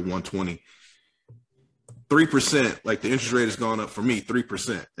seen is like 120. 3%, like the interest rate has gone up for me,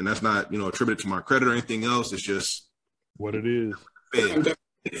 3%. And that's not, attributed to my credit or anything else. It's just what it is.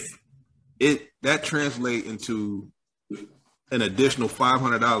 That translates into an additional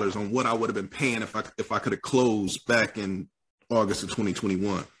 $500 on what I would have been paying if I could have closed back in August of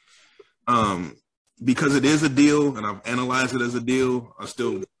 2021. Because it is a deal and I've analyzed it as a deal, I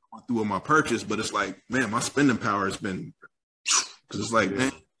still went through with my purchase, but it's like, man, my spending power has been, because it's like,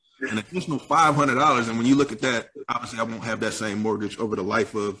 man, an additional $500. And when you look at that, obviously I won't have that same mortgage over the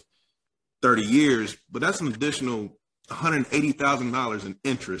life of 30 years, but that's an additional $180,000 in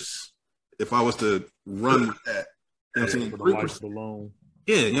interest if I was to run with that. You know what I'm saying? For the life of the loan.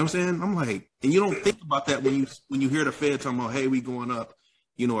 Yeah, you know what I'm saying? I'm like, and you don't think about that when you hear the Fed talking about, hey, we going up,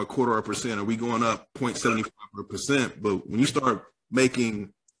 a 0.25%, or we going up 0.75%. But when you start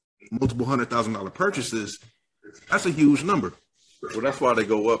making multiple $100,000 purchases, that's a huge number. Well, that's why they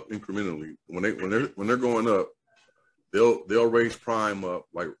go up incrementally. When they're going up, they'll raise prime up.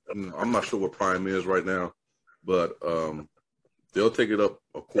 Like, I'm not sure what prime is right now, but they'll take it up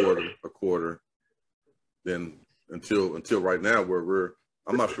a quarter. Then until right now, where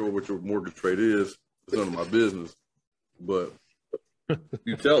I'm not sure what your mortgage rate is. It's none of my business, but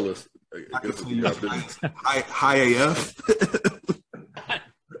you tell us. High AF.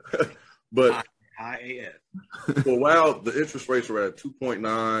 But high AF. For a while, the interest rates are at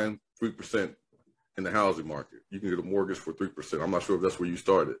 2.9, 3% in the housing market. You can get a mortgage for 3%. I'm not sure if that's where you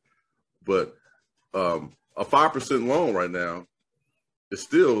started, but a 5% loan right now is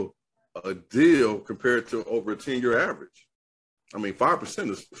still a deal compared to over a 10-year average. I mean, 5%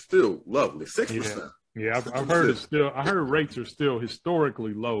 is still lovely. 6%. Yeah, I've heard it's still. I heard rates are still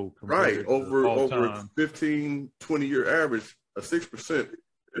historically low. Right, over time. 15, 20-year average, a 6%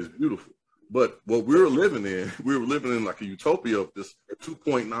 is beautiful. But what we were living in like a utopia of this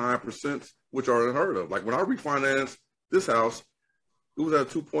 2.9%, which are unheard of. Like when I refinanced this house, it was at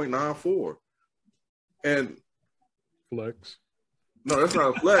 2.94, and flex. No, that's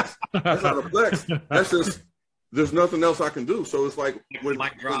not a flex. That's not a flex. That's just there's nothing else I can do. So it's like when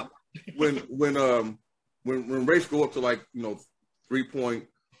rates go up to like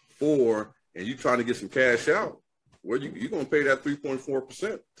 3.4 and you trying to get some cash out, where you're gonna pay that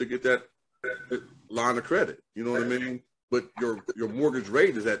 3.4% to get that line of credit. You know what I mean? But your mortgage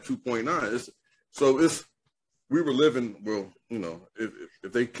rate is at 2.9. We were living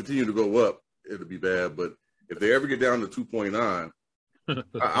if they continue to go up, it'll be bad. But if they ever get down to 2.9,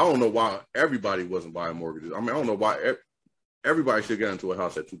 I don't know why everybody wasn't buying mortgages. I mean, I don't know why everybody should get into a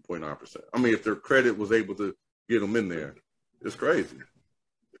house at 2.9%. I mean, if their credit was able to get them in there, it's crazy.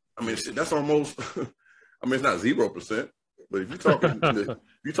 I mean, that's almost. I mean, it's not 0%, but if you're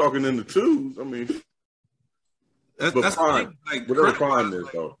talking in the twos, I mean, that's fine. Like, whatever crime is,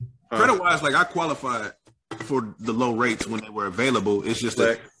 though. Credit-wise, like I qualified for the low rates when they were available. It's just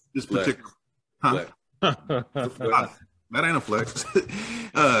that this particular. That ain't a flex.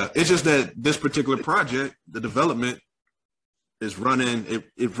 It's just that this particular project, the development is running.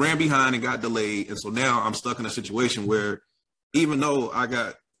 It ran behind and got delayed, and so now I'm stuck in a situation where, even though I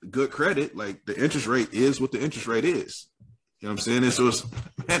got good credit, like the interest rate is what the interest rate is. You know what I'm saying? And so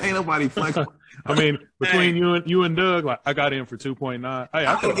ain't nobody flexible. I mean, between you and Doug, like I got in for 2.9. Hey,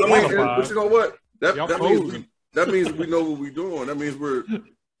 I could but you know what? That means we know what we're doing. That means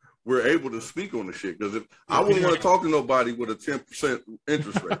we're able to speak on the shit. Because if I wouldn't want to talk to nobody with a 10%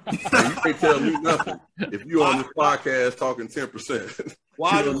 interest rate, and you can't tell me nothing if you're on this podcast talking 10%.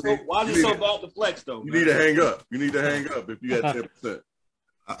 Why is it so bad to flex though? You need to hang up. You need to hang up if you had 10%.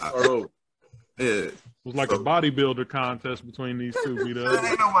 It was like a bodybuilder contest between these two.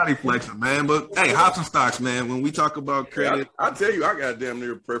 Ain't nobody flexing, man. But hey, hops and stocks, man. When we talk about credit, I tell you, I got damn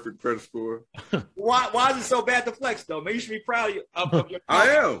near a perfect credit score. Why is it so bad to flex though? Man, you should be proud of your. I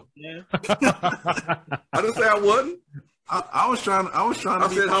am. Yeah. I didn't say I wasn't. I was trying. I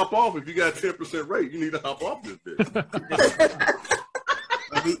said hop off. If you got 10% rate, you need to hop off this bitch.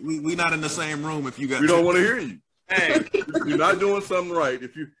 we not in the same room. If you got, we don't want to hear you. Hey, you're not doing something right.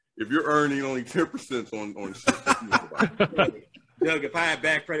 If you're earning only 10% on Doug, if I had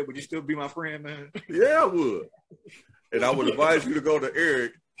bad credit, would you still be my friend, man? Yeah, I would. And I would advise you to go to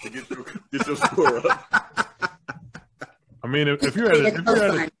Eric to get your score up. I mean, if you're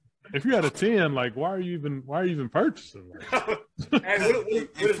at a 10, like why are you even purchasing? Hey, what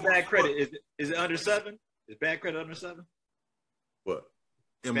is bad credit? Is it under 7? Is bad credit under 7? What?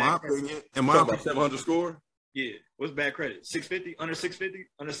 In my opinion, 700 score. Yeah, what's bad credit? 650, under 650,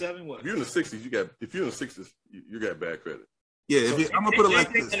 under 7. What? If you're in the 60s, you got bad credit. Yeah, I'm gonna put it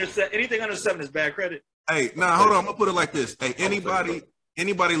like this. Anything under 7 is bad credit. Hey, hold on. I'm gonna put it like this. Hey, anybody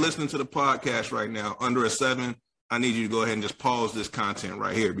listening to the podcast right now under a 7, I need you to go ahead and just pause this content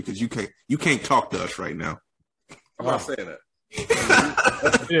right here because you can't talk to us right now. I'm not saying that.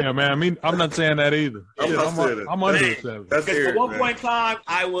 Yeah, man. I mean, I'm not saying that either. I'm under a 7. Because at one point in time,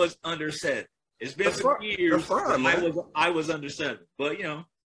 I was under 7. It's been some years. I was under 7, but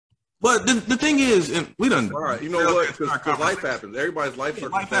But the thing is, and we done. All right, you know what? Because life happens. Everybody's life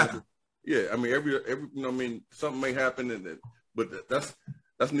circumstances. Yeah, I mean, every something may happen, but that's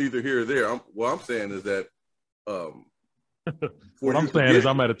neither here or there. What I'm saying is that. What I'm saying is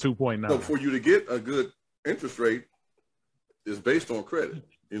I'm at a 2.9. So for you to get a good interest rate is based on credit.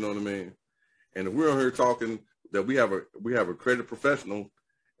 You know what I mean? And if we're on here talking that we have a credit professional.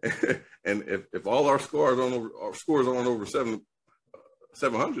 And if all our scores on over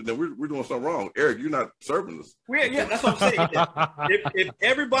 700, then we're doing something wrong. Eric, you're not serving us. Yeah, that's what I'm saying. If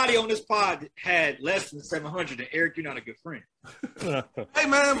everybody on this pod had less than 700, then Eric, you're not a good friend. Hey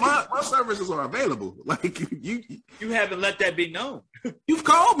man, my services are available. Like you haven't let that be known. You've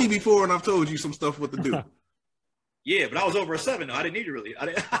called me before and I've told you some stuff what to do. Yeah, but I was over a 7. No, I didn't need to really. I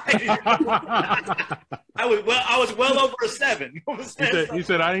was well over a 7. You know he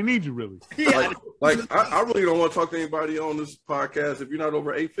said I didn't need you really. Yeah. I really don't want to talk to anybody on this podcast if you're not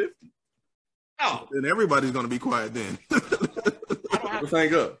over 850. Oh, then everybody's gonna be quiet then. Let's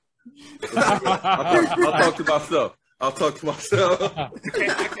hang up. I'll talk to myself. I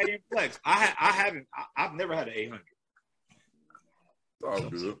can't even flex. I've never had an 800. All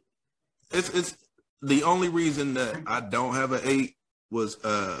good. It's the only reason that I don't have an 8 was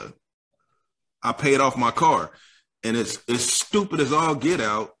I paid off my car. and it's stupid as all get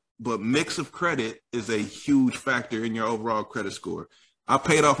out, but mix of credit is a huge factor in your overall credit score. I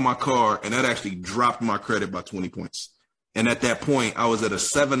paid off my car, and that actually dropped my credit by 20 points. And at that point, I was at a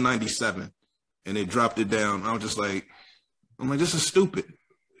 797, and it dropped it down. I was just like, this is stupid.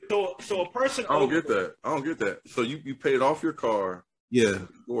 So a person. I don't get that. So you paid off your car. Yeah.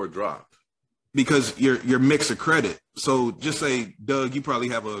 Or dropped. Because your mix of credit. So just say, Doug, you probably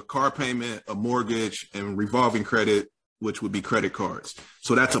have a car payment, a mortgage, and revolving credit, which would be credit cards.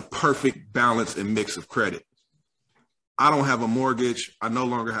 So that's a perfect balance and mix of credit. I don't have a mortgage. I no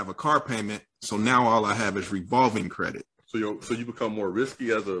longer have a car payment. So now all I have is revolving credit. So you become more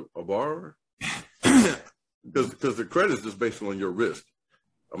risky as a borrower? Because the credit is just based on your risk.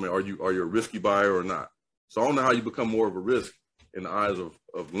 I mean, are you a risky buyer or not? So I don't know how you become more of a risk in the eyes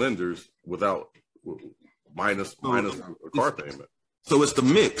of lenders without minus a car payment. So it's the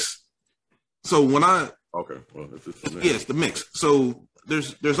mix. So when it's the mix. So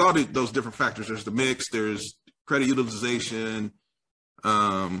there's all those different factors. There's the mix. There's credit utilization.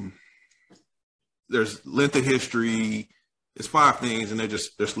 There's length of history. It's 5 things, and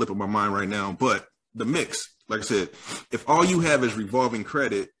they're slipping my mind right now. But the mix, like I said, if all you have is revolving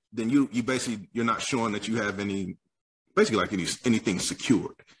credit, then you basically, you're not showing that you have anything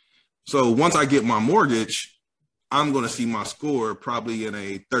secured. So once I get my mortgage, I'm going to see my score probably in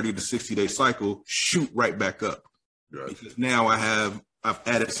a 30 to 60 day cycle shoot right back up. Right. Because now I've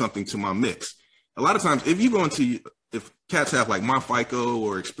added something to my mix. A lot of times, if cats have like my FICO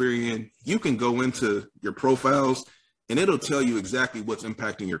or Experian, you can go into your profiles and it'll tell you exactly what's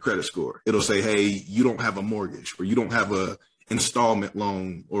impacting your credit score. It'll say, hey, you don't have a mortgage, or you don't have a installment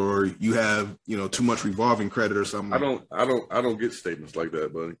loan, or you have, too much revolving credit or something. I don't get statements like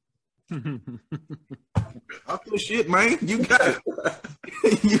that, buddy. I feel shit, man. You got it.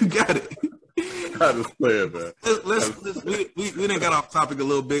 You got it. I just play it, man. We done got off topic a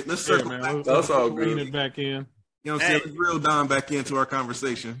little bit. Let's circle back. That's all good. It back in. You know what I'm saying? Let's reel Don back into our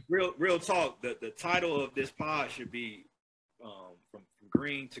conversation. Real talk. The title of this pod should be from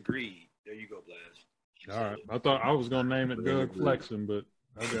green to greed. There you go, Blaz. All right. I thought I was gonna name it Doug Flexing, but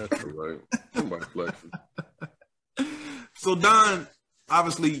I got you. Right. Somebody flexing. So Don,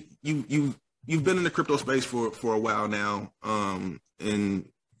 obviously you've been in the crypto space for a while now, and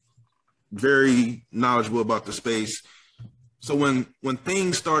very knowledgeable about the space. So when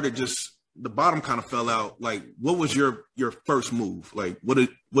things started, just the bottom kind of fell out, like what was your first move? Like what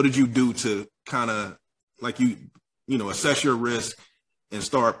did you do to kind of like assess your risk and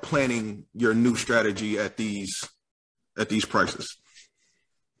start planning your new strategy at these prices?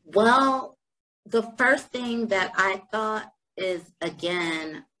 Well, the first thing that I thought is,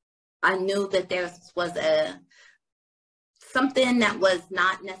 again, I knew that there was something that was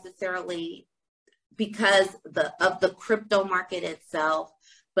not necessarily because of the crypto market itself,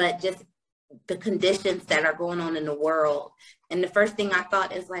 but just the conditions that are going on in the world. And the first thing I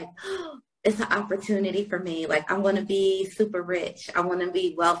thought is like, oh, it's an opportunity for me. Like, I want to be super rich. I want to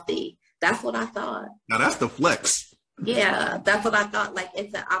be wealthy. That's what I thought. Now that's the flex. Yeah, that's what I thought. Like,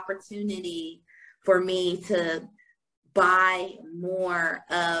 it's an opportunity for me to buy more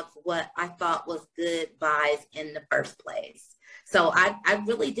of what I thought was good buys in the first place. So I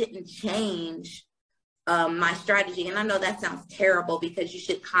really didn't change my strategy. And I know that sounds terrible because you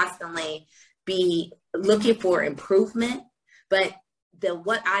should constantly be looking for improvement. But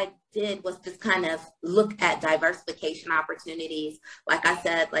what I did was just kind of look at diversification opportunities. Like I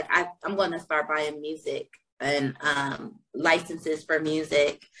said, like I'm going to start buying music and licenses for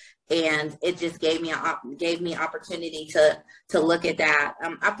music. And it just gave me opportunity to look at that.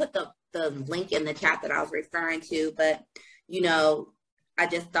 I put the link in the chat that I was referring to, but I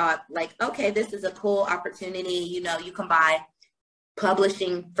just thought like, okay, this is a cool opportunity. You can buy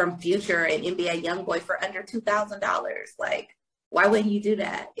publishing from Future and NBA YoungBoy for under $2,000. Like, why wouldn't you do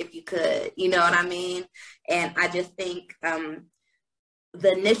that if you could? You know what I mean? And I just think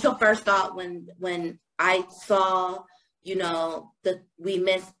the initial first thought when I saw, we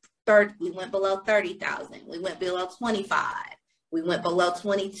went below 30,000. We went below 25. We went below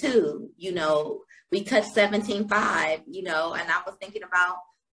 22. We touched 17.5. And I was thinking about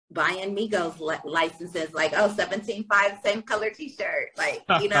buying Migos licenses, like, 17.5, same color T-shirt, like,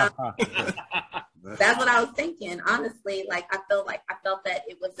 That's what I was thinking. Honestly, like I felt that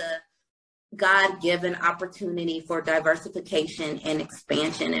it was a God-given opportunity for diversification and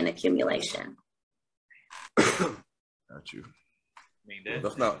expansion and accumulation. Got you.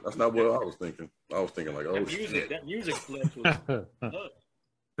 That's not what I was thinking. I was thinking like, that music flex was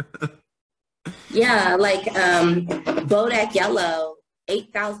Yeah, like Bodak Yellow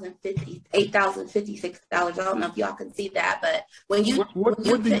 $8,056. I don't know if y'all can see that, but when you what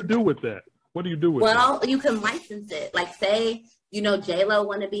do you do with that? What do you do with well, that? you can license it. Like say, J-Lo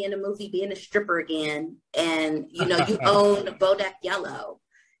want to be in a movie, being a stripper again, and you own Bodak Yellow,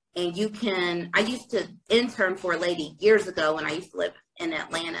 and I used to intern for a lady years ago when I used to live in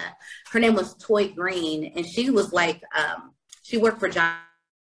Atlanta. Her name was Toy Green, and she was like, she worked for John.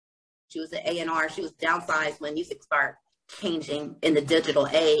 She was an A&R. She was downsized when music started changing in the digital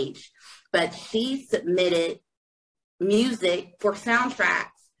age, but she submitted music for soundtracks,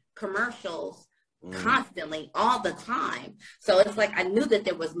 commercials, constantly, all the time. So it's like I knew that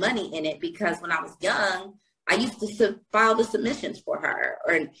there was money in it because when I was young, I used to file the submissions for her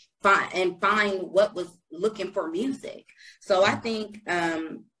and find what was looking for music. So I think,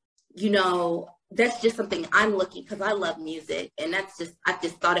 that's just something I'm looking, because I love music, and I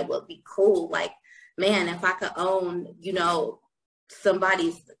just thought it would be cool. Like, man, if I could own,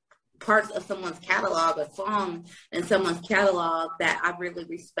 somebody's parts of someone's catalog, a song in someone's catalog that I really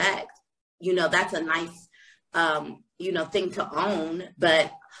respect, that's a nice, thing to own.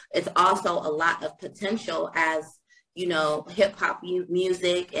 But it's also a lot of potential as, hip hop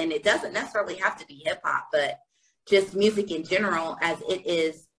music. And it doesn't necessarily have to be hip hop, but just music in general, as it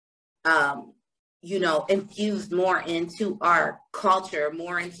is, infused more into our culture,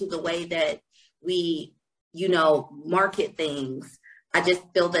 more into the way that we, market things. I just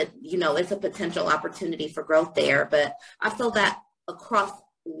feel that, it's a potential opportunity for growth there. But I feel that across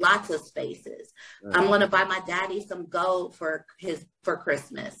lots of spaces. Right. I'm going to buy my daddy some gold for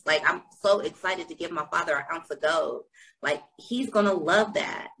Christmas. Like, I'm so excited to give my father an ounce of gold. Like, he's going to love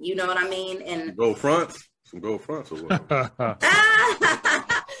that. You know what I mean? And gold fronts. Some gold fronts or what?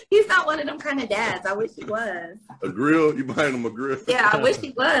 He's not one of them kind of dads. I wish he was. A grill? You buying him a grill? Yeah, I wish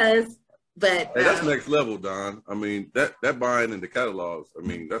he was. But hey, that's next level, Don. I mean, that buying in the catalogs,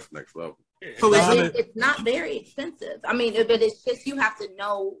 that's next level. So it's not very expensive. I mean, but it's just, you have to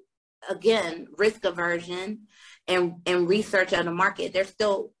know, again, risk aversion and research on the market. There's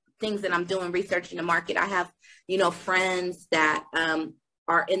still things that I'm doing research in the market. I have, friends that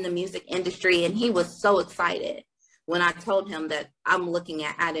are in the music industry, and he was so excited when I told him that I'm looking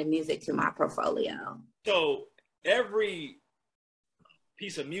at adding music to my portfolio. So every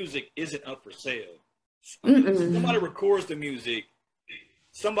piece of music isn't up for sale. Somebody records the music,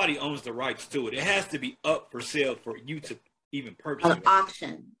 somebody owns the rights to it. It has to be up for sale for you to even purchase an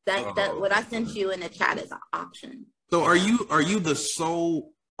auction. That what I sent you in the chat is an auction. So are you the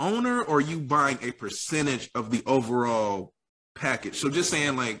sole owner, or are you buying a percentage of the overall package? So just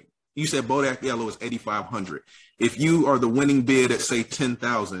saying, like you said, Bodak Yellow is $8,500. If you are the winning bid at say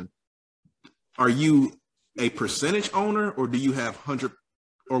 $10,000, are you a percentage owner, or do you have 100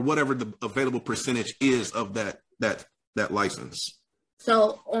 or whatever the available percentage is of that license?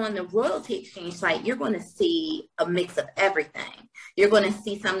 So on the royalty exchange site, you're going to see a mix of everything. You're going to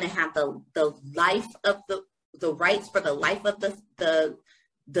see some that have the life of the rights for the life of the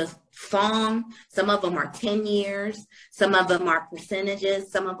song. Some of them are 10 years. Some of them are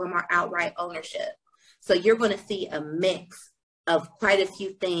percentages. Some of them are outright ownership. So you're going to see a mix of quite a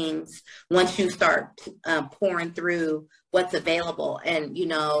few things once you start pouring through what's available. And,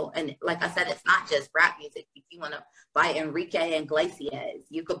 and like I said, it's not just rap music. If you want to buy Enrique Iglesias,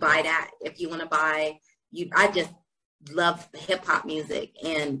 you could buy that. If you want to buy, I just love hip hop music,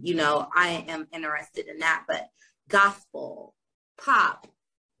 and, I am interested in that, but gospel, pop,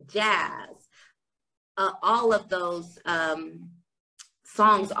 jazz, all of those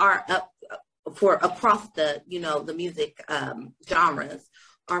songs are up for across the, the music genres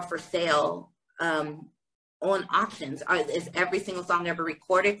are for sale on auctions. Is every single song ever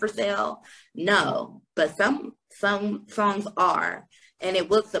recorded for sale? No, but some songs are, and it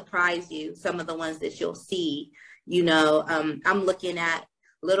will surprise you, some of the ones that you'll see. I'm looking at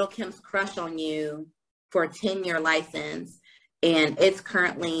Little Kim's Crush on You for a 10-year license, and it's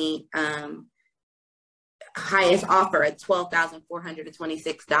currently highest offer at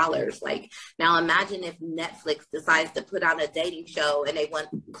 $12,426. Like, now imagine if Netflix decides to put out a dating show and they want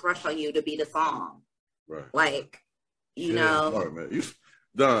Crush on You to be the song. Right. Like, you know. Smart, man.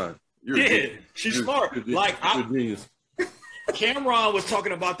 Don, she's smart. You're genius. Cameron was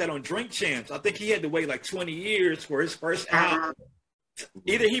talking about that on Drink Champs. I think he had to wait like 20 years for his first album.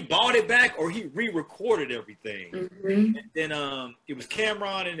 Either he bought it back or he re-recorded everything. Mm-hmm. And then it was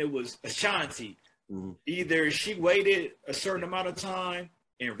Cameron and it was Ashanti. Mm-hmm. Either she waited a certain amount of time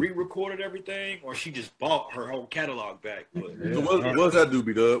and re-recorded everything, or she just bought her whole catalog back. But, So what does that do,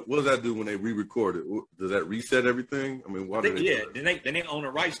 B-Dub? What does that do when they re-record it? Does that reset everything? I mean, why? Then they own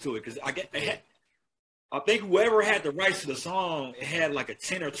the rights to it, because I think whoever had the rights to the song, it had like a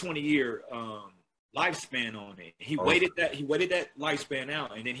 10 or 20 year lifespan on it. He waited that lifespan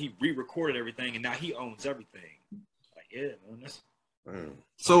out, and then he re-recorded everything, and now he owns everything. Like, yeah, man,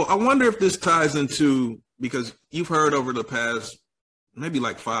 So I wonder if this ties into, because you've heard over the past maybe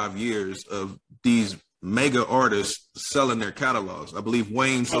like 5 years of these mega artists selling their catalogs. I believe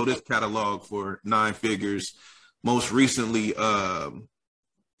Wayne sold his catalog for 9 figures. Most recently,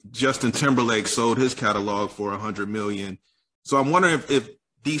 Justin Timberlake sold his catalog for 100 million. So I'm wondering if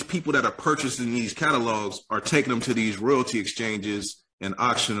these people that are purchasing these catalogs are taking them to these royalty exchanges and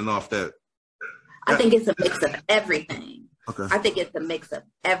auctioning off that. I think it's a mix of everything. Okay. I think it's a mix of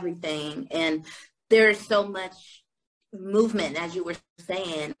everything. And there's so much movement, as you were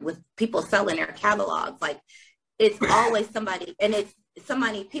saying, with people selling their catalogs. Like, it's always somebody, and it's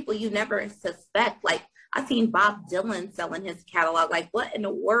somebody, people you never suspect. Like, I've seen Bob Dylan selling his catalog. Like, what in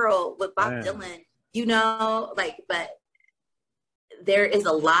the world with Bob Dylan? You know, like, but there is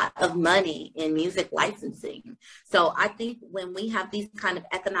a lot of money in music licensing. So I think when we have these kind of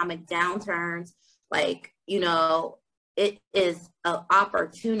economic downturns, like, you know, it is an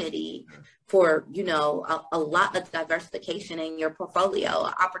opportunity for, you know, a lot of diversification in your portfolio,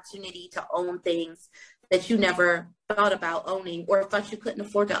 an opportunity to own things that you never thought about owning or thought you couldn't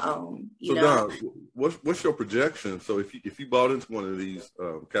afford to own. You know, Don, what's your projection? So if you bought into one of these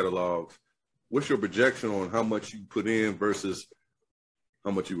catalogs, what's your projection on how much you put in versus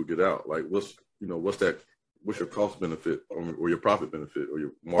how much you would get out? Like, what's your cost benefit or your profit benefit or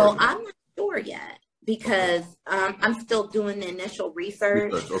your margin? Well, I'm not sure yet because I'm still doing the initial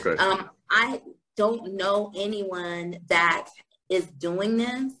research. Okay. I don't know anyone that is doing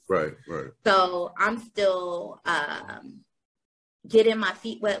this. Right. So I'm still getting my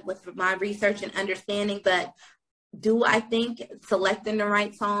feet wet with my research and understanding. But do I think selecting the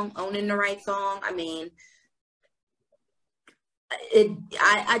right song, owning the right song? I mean,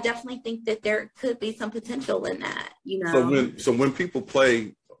 I definitely think that there could be some potential in that, you know. So when people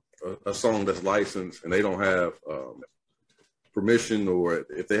play a song that's licensed and they don't have permission, or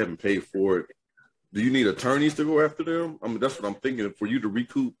if they haven't paid for it, do you need attorneys to go after them? I mean, that's what I'm thinking. For you to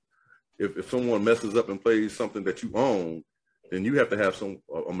recoup, if someone messes up and plays something that you own, then you have to have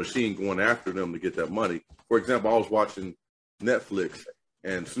a machine going after them to get that money. For example, I was watching Netflix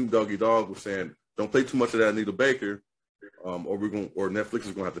and Snoop Doggy Dogg was saying, "Don't play too much of that Anita Baker, or Netflix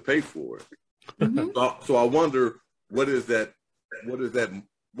is going to have to pay for it." Mm-hmm. So I wonder what is that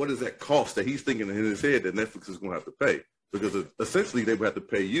cost that he's thinking in his head that Netflix is going to have to pay, because essentially they would have to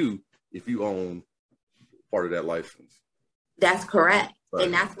pay you if you own part of that license. That's correct. Right.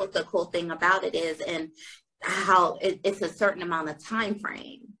 And that's what the cool thing about it is, and how it's a certain amount of time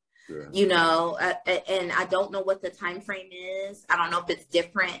frame. Yeah. You know, and I don't know what the time frame is. I don't know if it's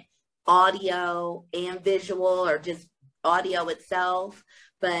different audio and visual or just audio itself,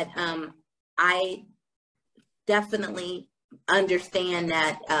 but I definitely understand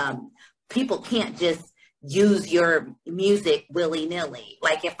that people can't just use your music willy-nilly.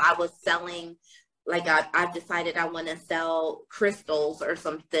 Like, if I was selling, like I've decided I want to sell crystals or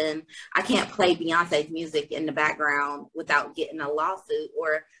something, I can't play Beyonce's music in the background without getting a lawsuit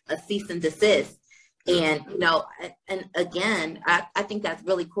or a cease and desist. And, you know, and again, I think that's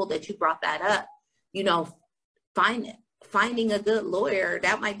really cool that you brought that up. You know, finding a good lawyer,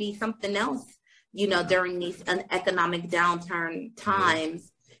 that might be something else, you know, during these economic downturn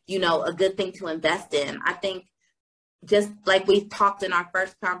times, you know, a good thing to invest in. I think, just like we talked in our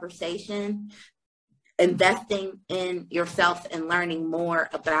first conversation, investing in yourself and learning more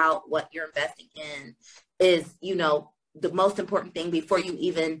about what you're investing in is, you know, the most important thing before you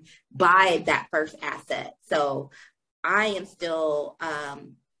even buy that first asset. So I am still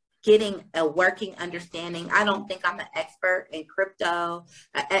getting a working understanding. I don't think I'm an expert in crypto.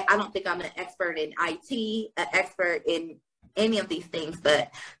 I don't think I'm an expert in IT, an expert in any of these things,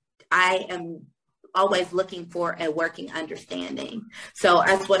 but I am always looking for a working understanding. So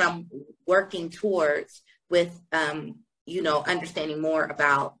that's what I'm working towards with, you know, understanding more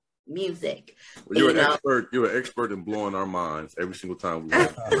about music. Well, you're an expert in blowing our minds every single time we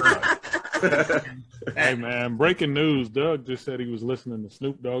Hey man, breaking news. Doug just said he was listening to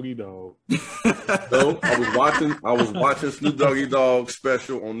Snoop Doggy Dogg. No, I was watching Snoop Doggy Dogg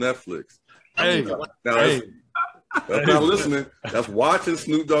special on Netflix. Hey, that's not listening. That's watching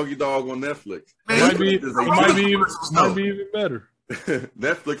Snoop Doggy Dogg on Netflix. Might be even better.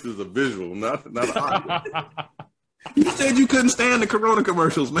 Netflix is a visual, not an audio. You said you couldn't stand the Corona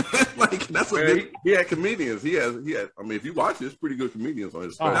commercials, man. Like, that's what he had comedians. He had. I mean, if you watch it, it's pretty good comedians on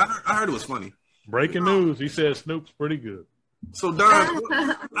his stuff. I heard it was funny. Breaking news. He said Snoop's pretty good. So Don,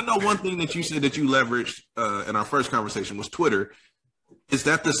 I know one thing that you said that you leveraged in our first conversation was Twitter. Is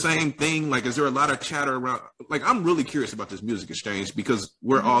that the same thing? Like, is there a lot of chatter around? Like, I'm really curious about this music exchange because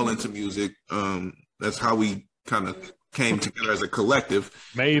we're all into music. That's how we kind of came together as a collective.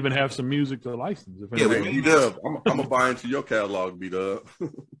 May even have some music to license. Yeah, B-Dub, I'm gonna buy into your catalog, B-Dub. You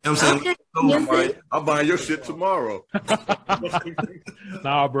know what I'm saying? Okay. I'm buying your shit tomorrow.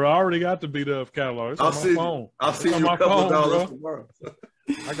 Nah, bro, I already got the B-Dub catalog. It's on my phone. I'll see It's you on a my couple phone, dollars bro. tomorrow.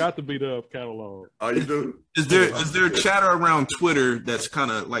 I got the B-Dub catalog. Oh, you do? Is there chatter around Twitter that's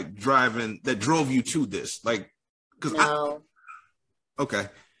kind of like that drove you to this? Like, because No. Okay.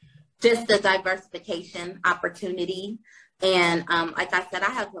 Just the diversification opportunity. And like I said,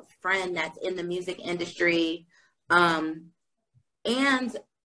 I have a friend that's in the music industry. And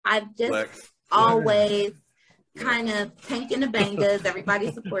I've just always kind of tanking the bangers.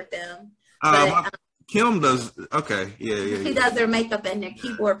 Everybody support them. But Kim does. Okay. Yeah. She does their makeup, and their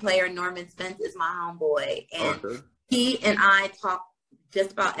keyboard player, Norman Spence, is my homeboy. And he and I talk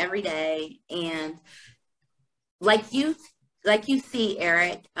just about every day. And like you see,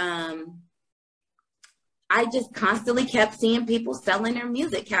 Eric, I just constantly kept seeing people selling their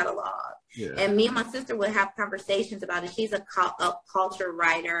music catalog. Yeah. And me and my sister would have conversations about it. She's a culture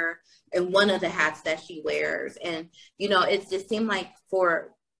writer and one of the hats that she wears. And, you know, it just seemed like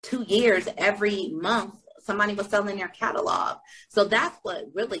for 2 years, every month, somebody was selling their catalog. So that's what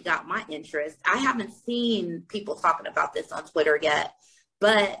really got my interest. I haven't seen people talking about this on Twitter yet,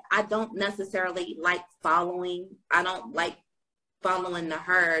 but I don't necessarily like following. I don't like following the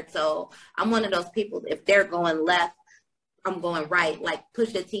herd. So I'm one of those people, if they're going left, I'm going right. Like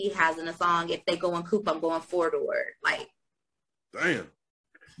Pusha T has in a song, if they go in coupe, I'm going forward. Like, damn.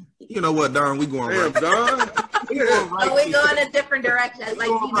 You know what, Don? We going right. Don. We going a different direction. Like,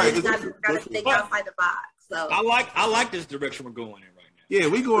 you know, you gotta think outside the box. So I like this direction we're going in right now. Yeah,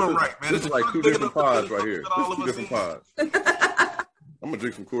 we going right, man. This is like two different pods right here. This is two different pods. I'm gonna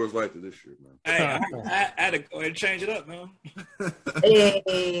drink some Coors Light to this shit, man. Hey, I had to go ahead and change it up, man.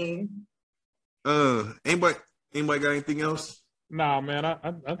 Hey. Anybody got anything else? Nah, man,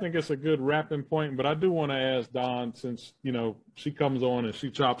 I think it's a good wrapping point, but I do want to ask Dawn, since, you know, she comes on and she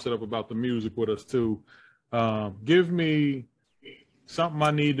chops it up about the music with us too. Give me something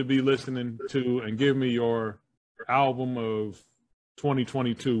I need to be listening to and give me your album of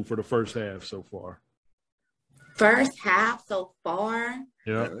 2022 for the first half so far. First half so far?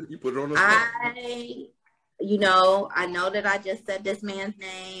 Yeah. You put it on the I know that I just said this man's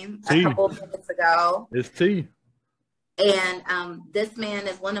name a couple of minutes ago. It's T. And this man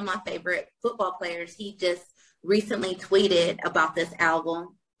is one of my favorite football players. He just recently tweeted about this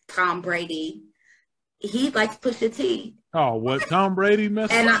album, Tom Brady. He likes Pusha T. Oh, what? Tom Brady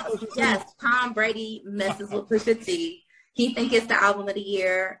messes with Pusha T? Yes, Tom Brady messes with Pusha T. He thinks it's the album of the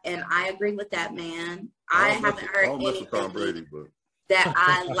year, and I agree with that man. I haven't heard anything Tom Brady, that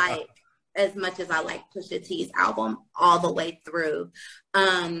I like as much as I like Pusha T's album all the way through.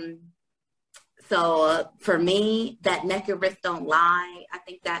 So for me, that Neck and Wrist Don't Lie, I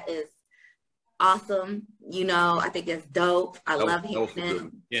think that is awesome. You know, I think it's dope. I love hearing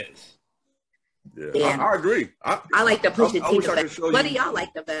it. Yes. Yeah. I agree. I like the Pusha T the best. What do y'all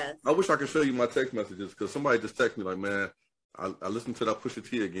like the best? I wish I could show you my text messages, because somebody just texted me like, man, I listened to that Pusha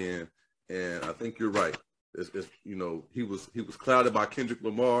T again, and I think you're right. It's you know, he was clouded by Kendrick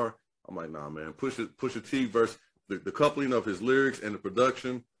Lamar. I'm like, nah, man. Pusha T versus the coupling of his lyrics and the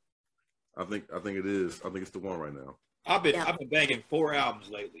production. I think it is. I think it's the one right now. I've been banging 4 albums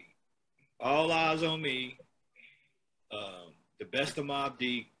lately. All Eyes on Me, The Best of Mobb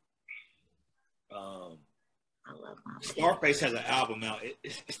Deep. I love Mobb Deep. Scarface has an album out.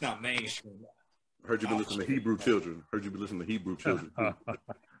 It's not mainstream. I heard you been listening to Hebrew Children.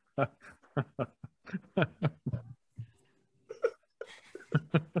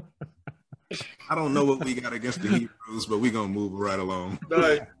 I don't know what we got against the Hebrews, but we're gonna move right along.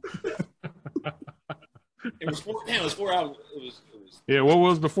 Right. It was 4 albums. It was. Yeah, what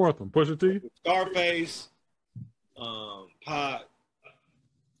was the fourth one? Pusha T? Scarface, Pot,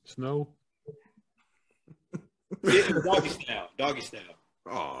 Snow. Doggy Style.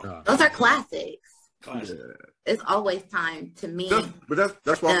 Oh, those are classics. Classic. yeah. It's always time to me.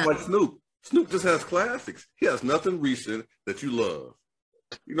 That's why I like Snoop. Snoop just has classics. He has nothing recent that you love.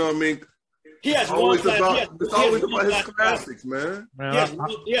 You know what I mean? He has it's always about his classics, man.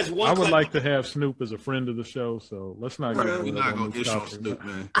 He has one. I would like to have Snoop as a friend of the show, so let's not get We're not gonna get on Snoop,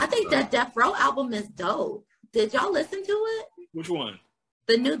 man. I think that Death Row album is dope. Did y'all listen to it? Which one?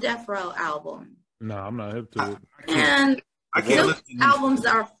 The new Death Row album. No, I'm not hip to it. And I can't listen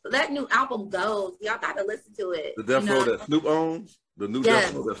to that new album goes. Y'all gotta listen to it. The Death Row that Snoop owns? The new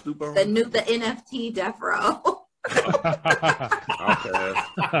Death Row that Snoop owns? The NFT Death Row.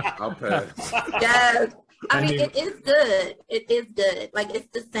 I'll pass. Yes. I mean, it is good. It is good. Like, it's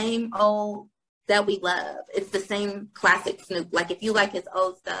the same old that we love. It's the same classic Snoop. Like, if you like his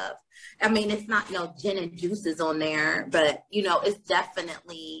old stuff, I mean, it's not no gin and juices on there, but, you know, it's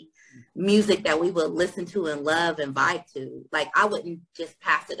definitely music that we would listen to and love and vibe to. Like, I wouldn't just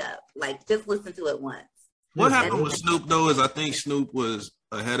pass it up. Like, just listen to it once. What happened with Snoop, though, is I think Snoop was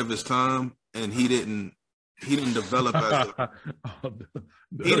ahead of his time, and he didn't develop as a...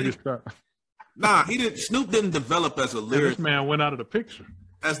 Snoop didn't develop as a lyric. This man went out of the picture.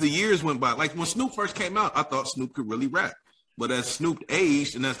 As the years went by, like when Snoop first came out, I thought Snoop could really rap. But as Snoop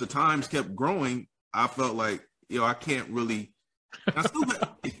aged and as the times kept growing, I felt like, I can't really. Now,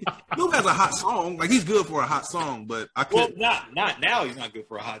 Snoop has a hot song. Like, he's good for a hot song, but I can't. Well, not now. He's not good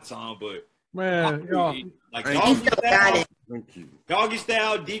for a hot song, but man, like Doggy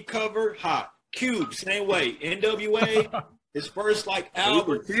Style, Deep Cover, hot. Cube, same way. NWA, his first album.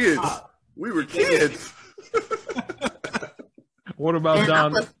 We were kids. We were kids. What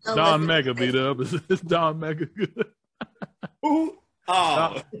about Don Mega beat up? Is Don Mega good? Who?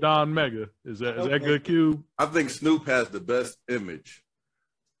 Oh, Don Mega. Is that good, Cube? I think Snoop has the best image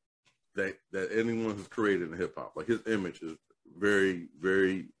that anyone has created in hip hop. Like, his image is very,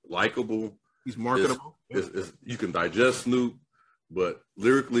 very likable. He's marketable. You can digest Snoop, but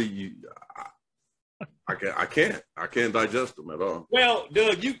lyrically, I can't digest him at all. Well,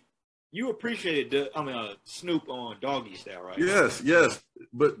 Doug, you appreciated Snoop on Doggy Style, right? Yes,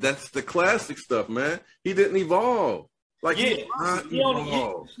 but that's the classic stuff, man. He didn't evolve. Like,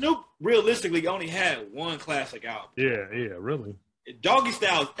 Snoop realistically only had one classic album. Yeah, really. Doggy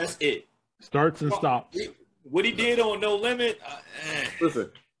Style, that's it. Starts and stops. What he did on No Limit.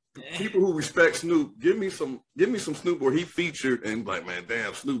 Listen, people who respect Snoop, give me some Snoop where he featured and like, man,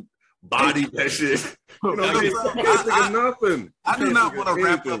 damn, Snoop bodied that shit. You know what I mean? You can't think of nothing. I do not want to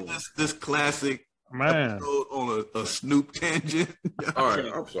wrap up this classic man episode on a Snoop tangent. All right,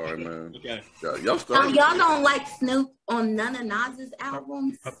 I'm sorry, man. Okay. Y'all started. Y'all don't like Snoop on none of Nas's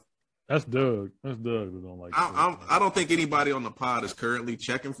albums? That's Doug. That's Doug who don't like Snoop. I don't think anybody on the pod is currently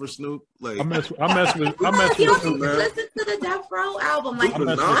checking for Snoop. Like, I mess with Y'all Snoop, man. listen to the Death Row album. Like, I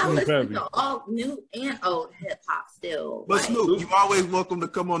listen to all new and old hip hop still. But Snoop, you always welcome to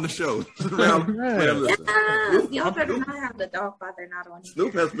come on the show. Yes, y'all better not have the Dogfather not on.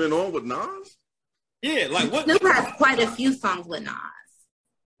 Snoop has been on with Nas. Yeah, like what? Snoop has quite a few songs with Nas.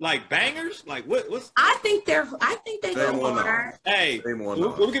 Like bangers? Like what's I think they go hard. Hey,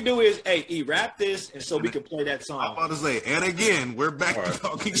 what we can do is wrap this and so we can play that song. I'm about to say, and again, we're back to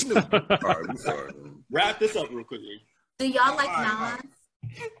talking Snoop. All right, I'm sorry. Wrap this up real quickly. Do y'all like Nas?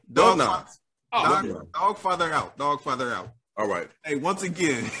 Dogfather out. Dogfather out. All right. Hey, once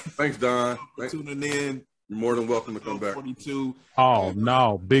again, thanks, Don. Thanks for tuning in. You're more than welcome to come back. 42. Oh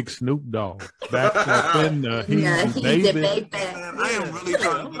no, big Snoop Dogg back up in the baby. Man, I am really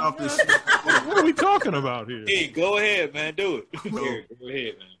trying to get off this. What are we talking about here? Hey, go ahead, man. Do it. Go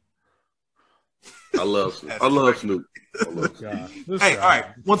ahead, man. I love Snoop. Hey, all right.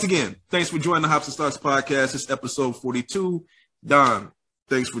 Once again, thanks for joining the Hops and Stocks podcast. It's episode 42. Don,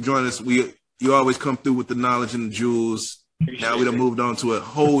 thanks for joining us. You always come through with the knowledge and the jewels. Now we done moved on to a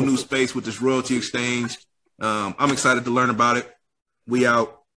whole new space with this royalty exchange. I'm excited to learn about it. We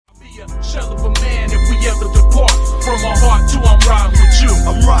out. Be a shell of a man if we ever depart. From my heart to I'm riding with you.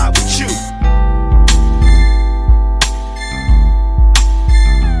 I'm riding with you.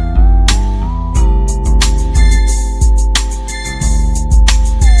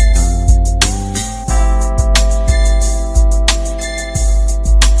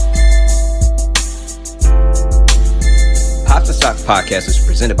 Podcast is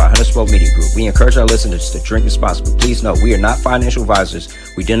presented by Hunter Spoke Media Group. We encourage our listeners to drink responsibly. Please note, we are not financial advisors.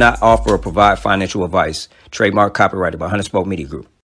 We do not offer or provide financial advice. Trademark copyrighted by Hunter Spoke Media Group.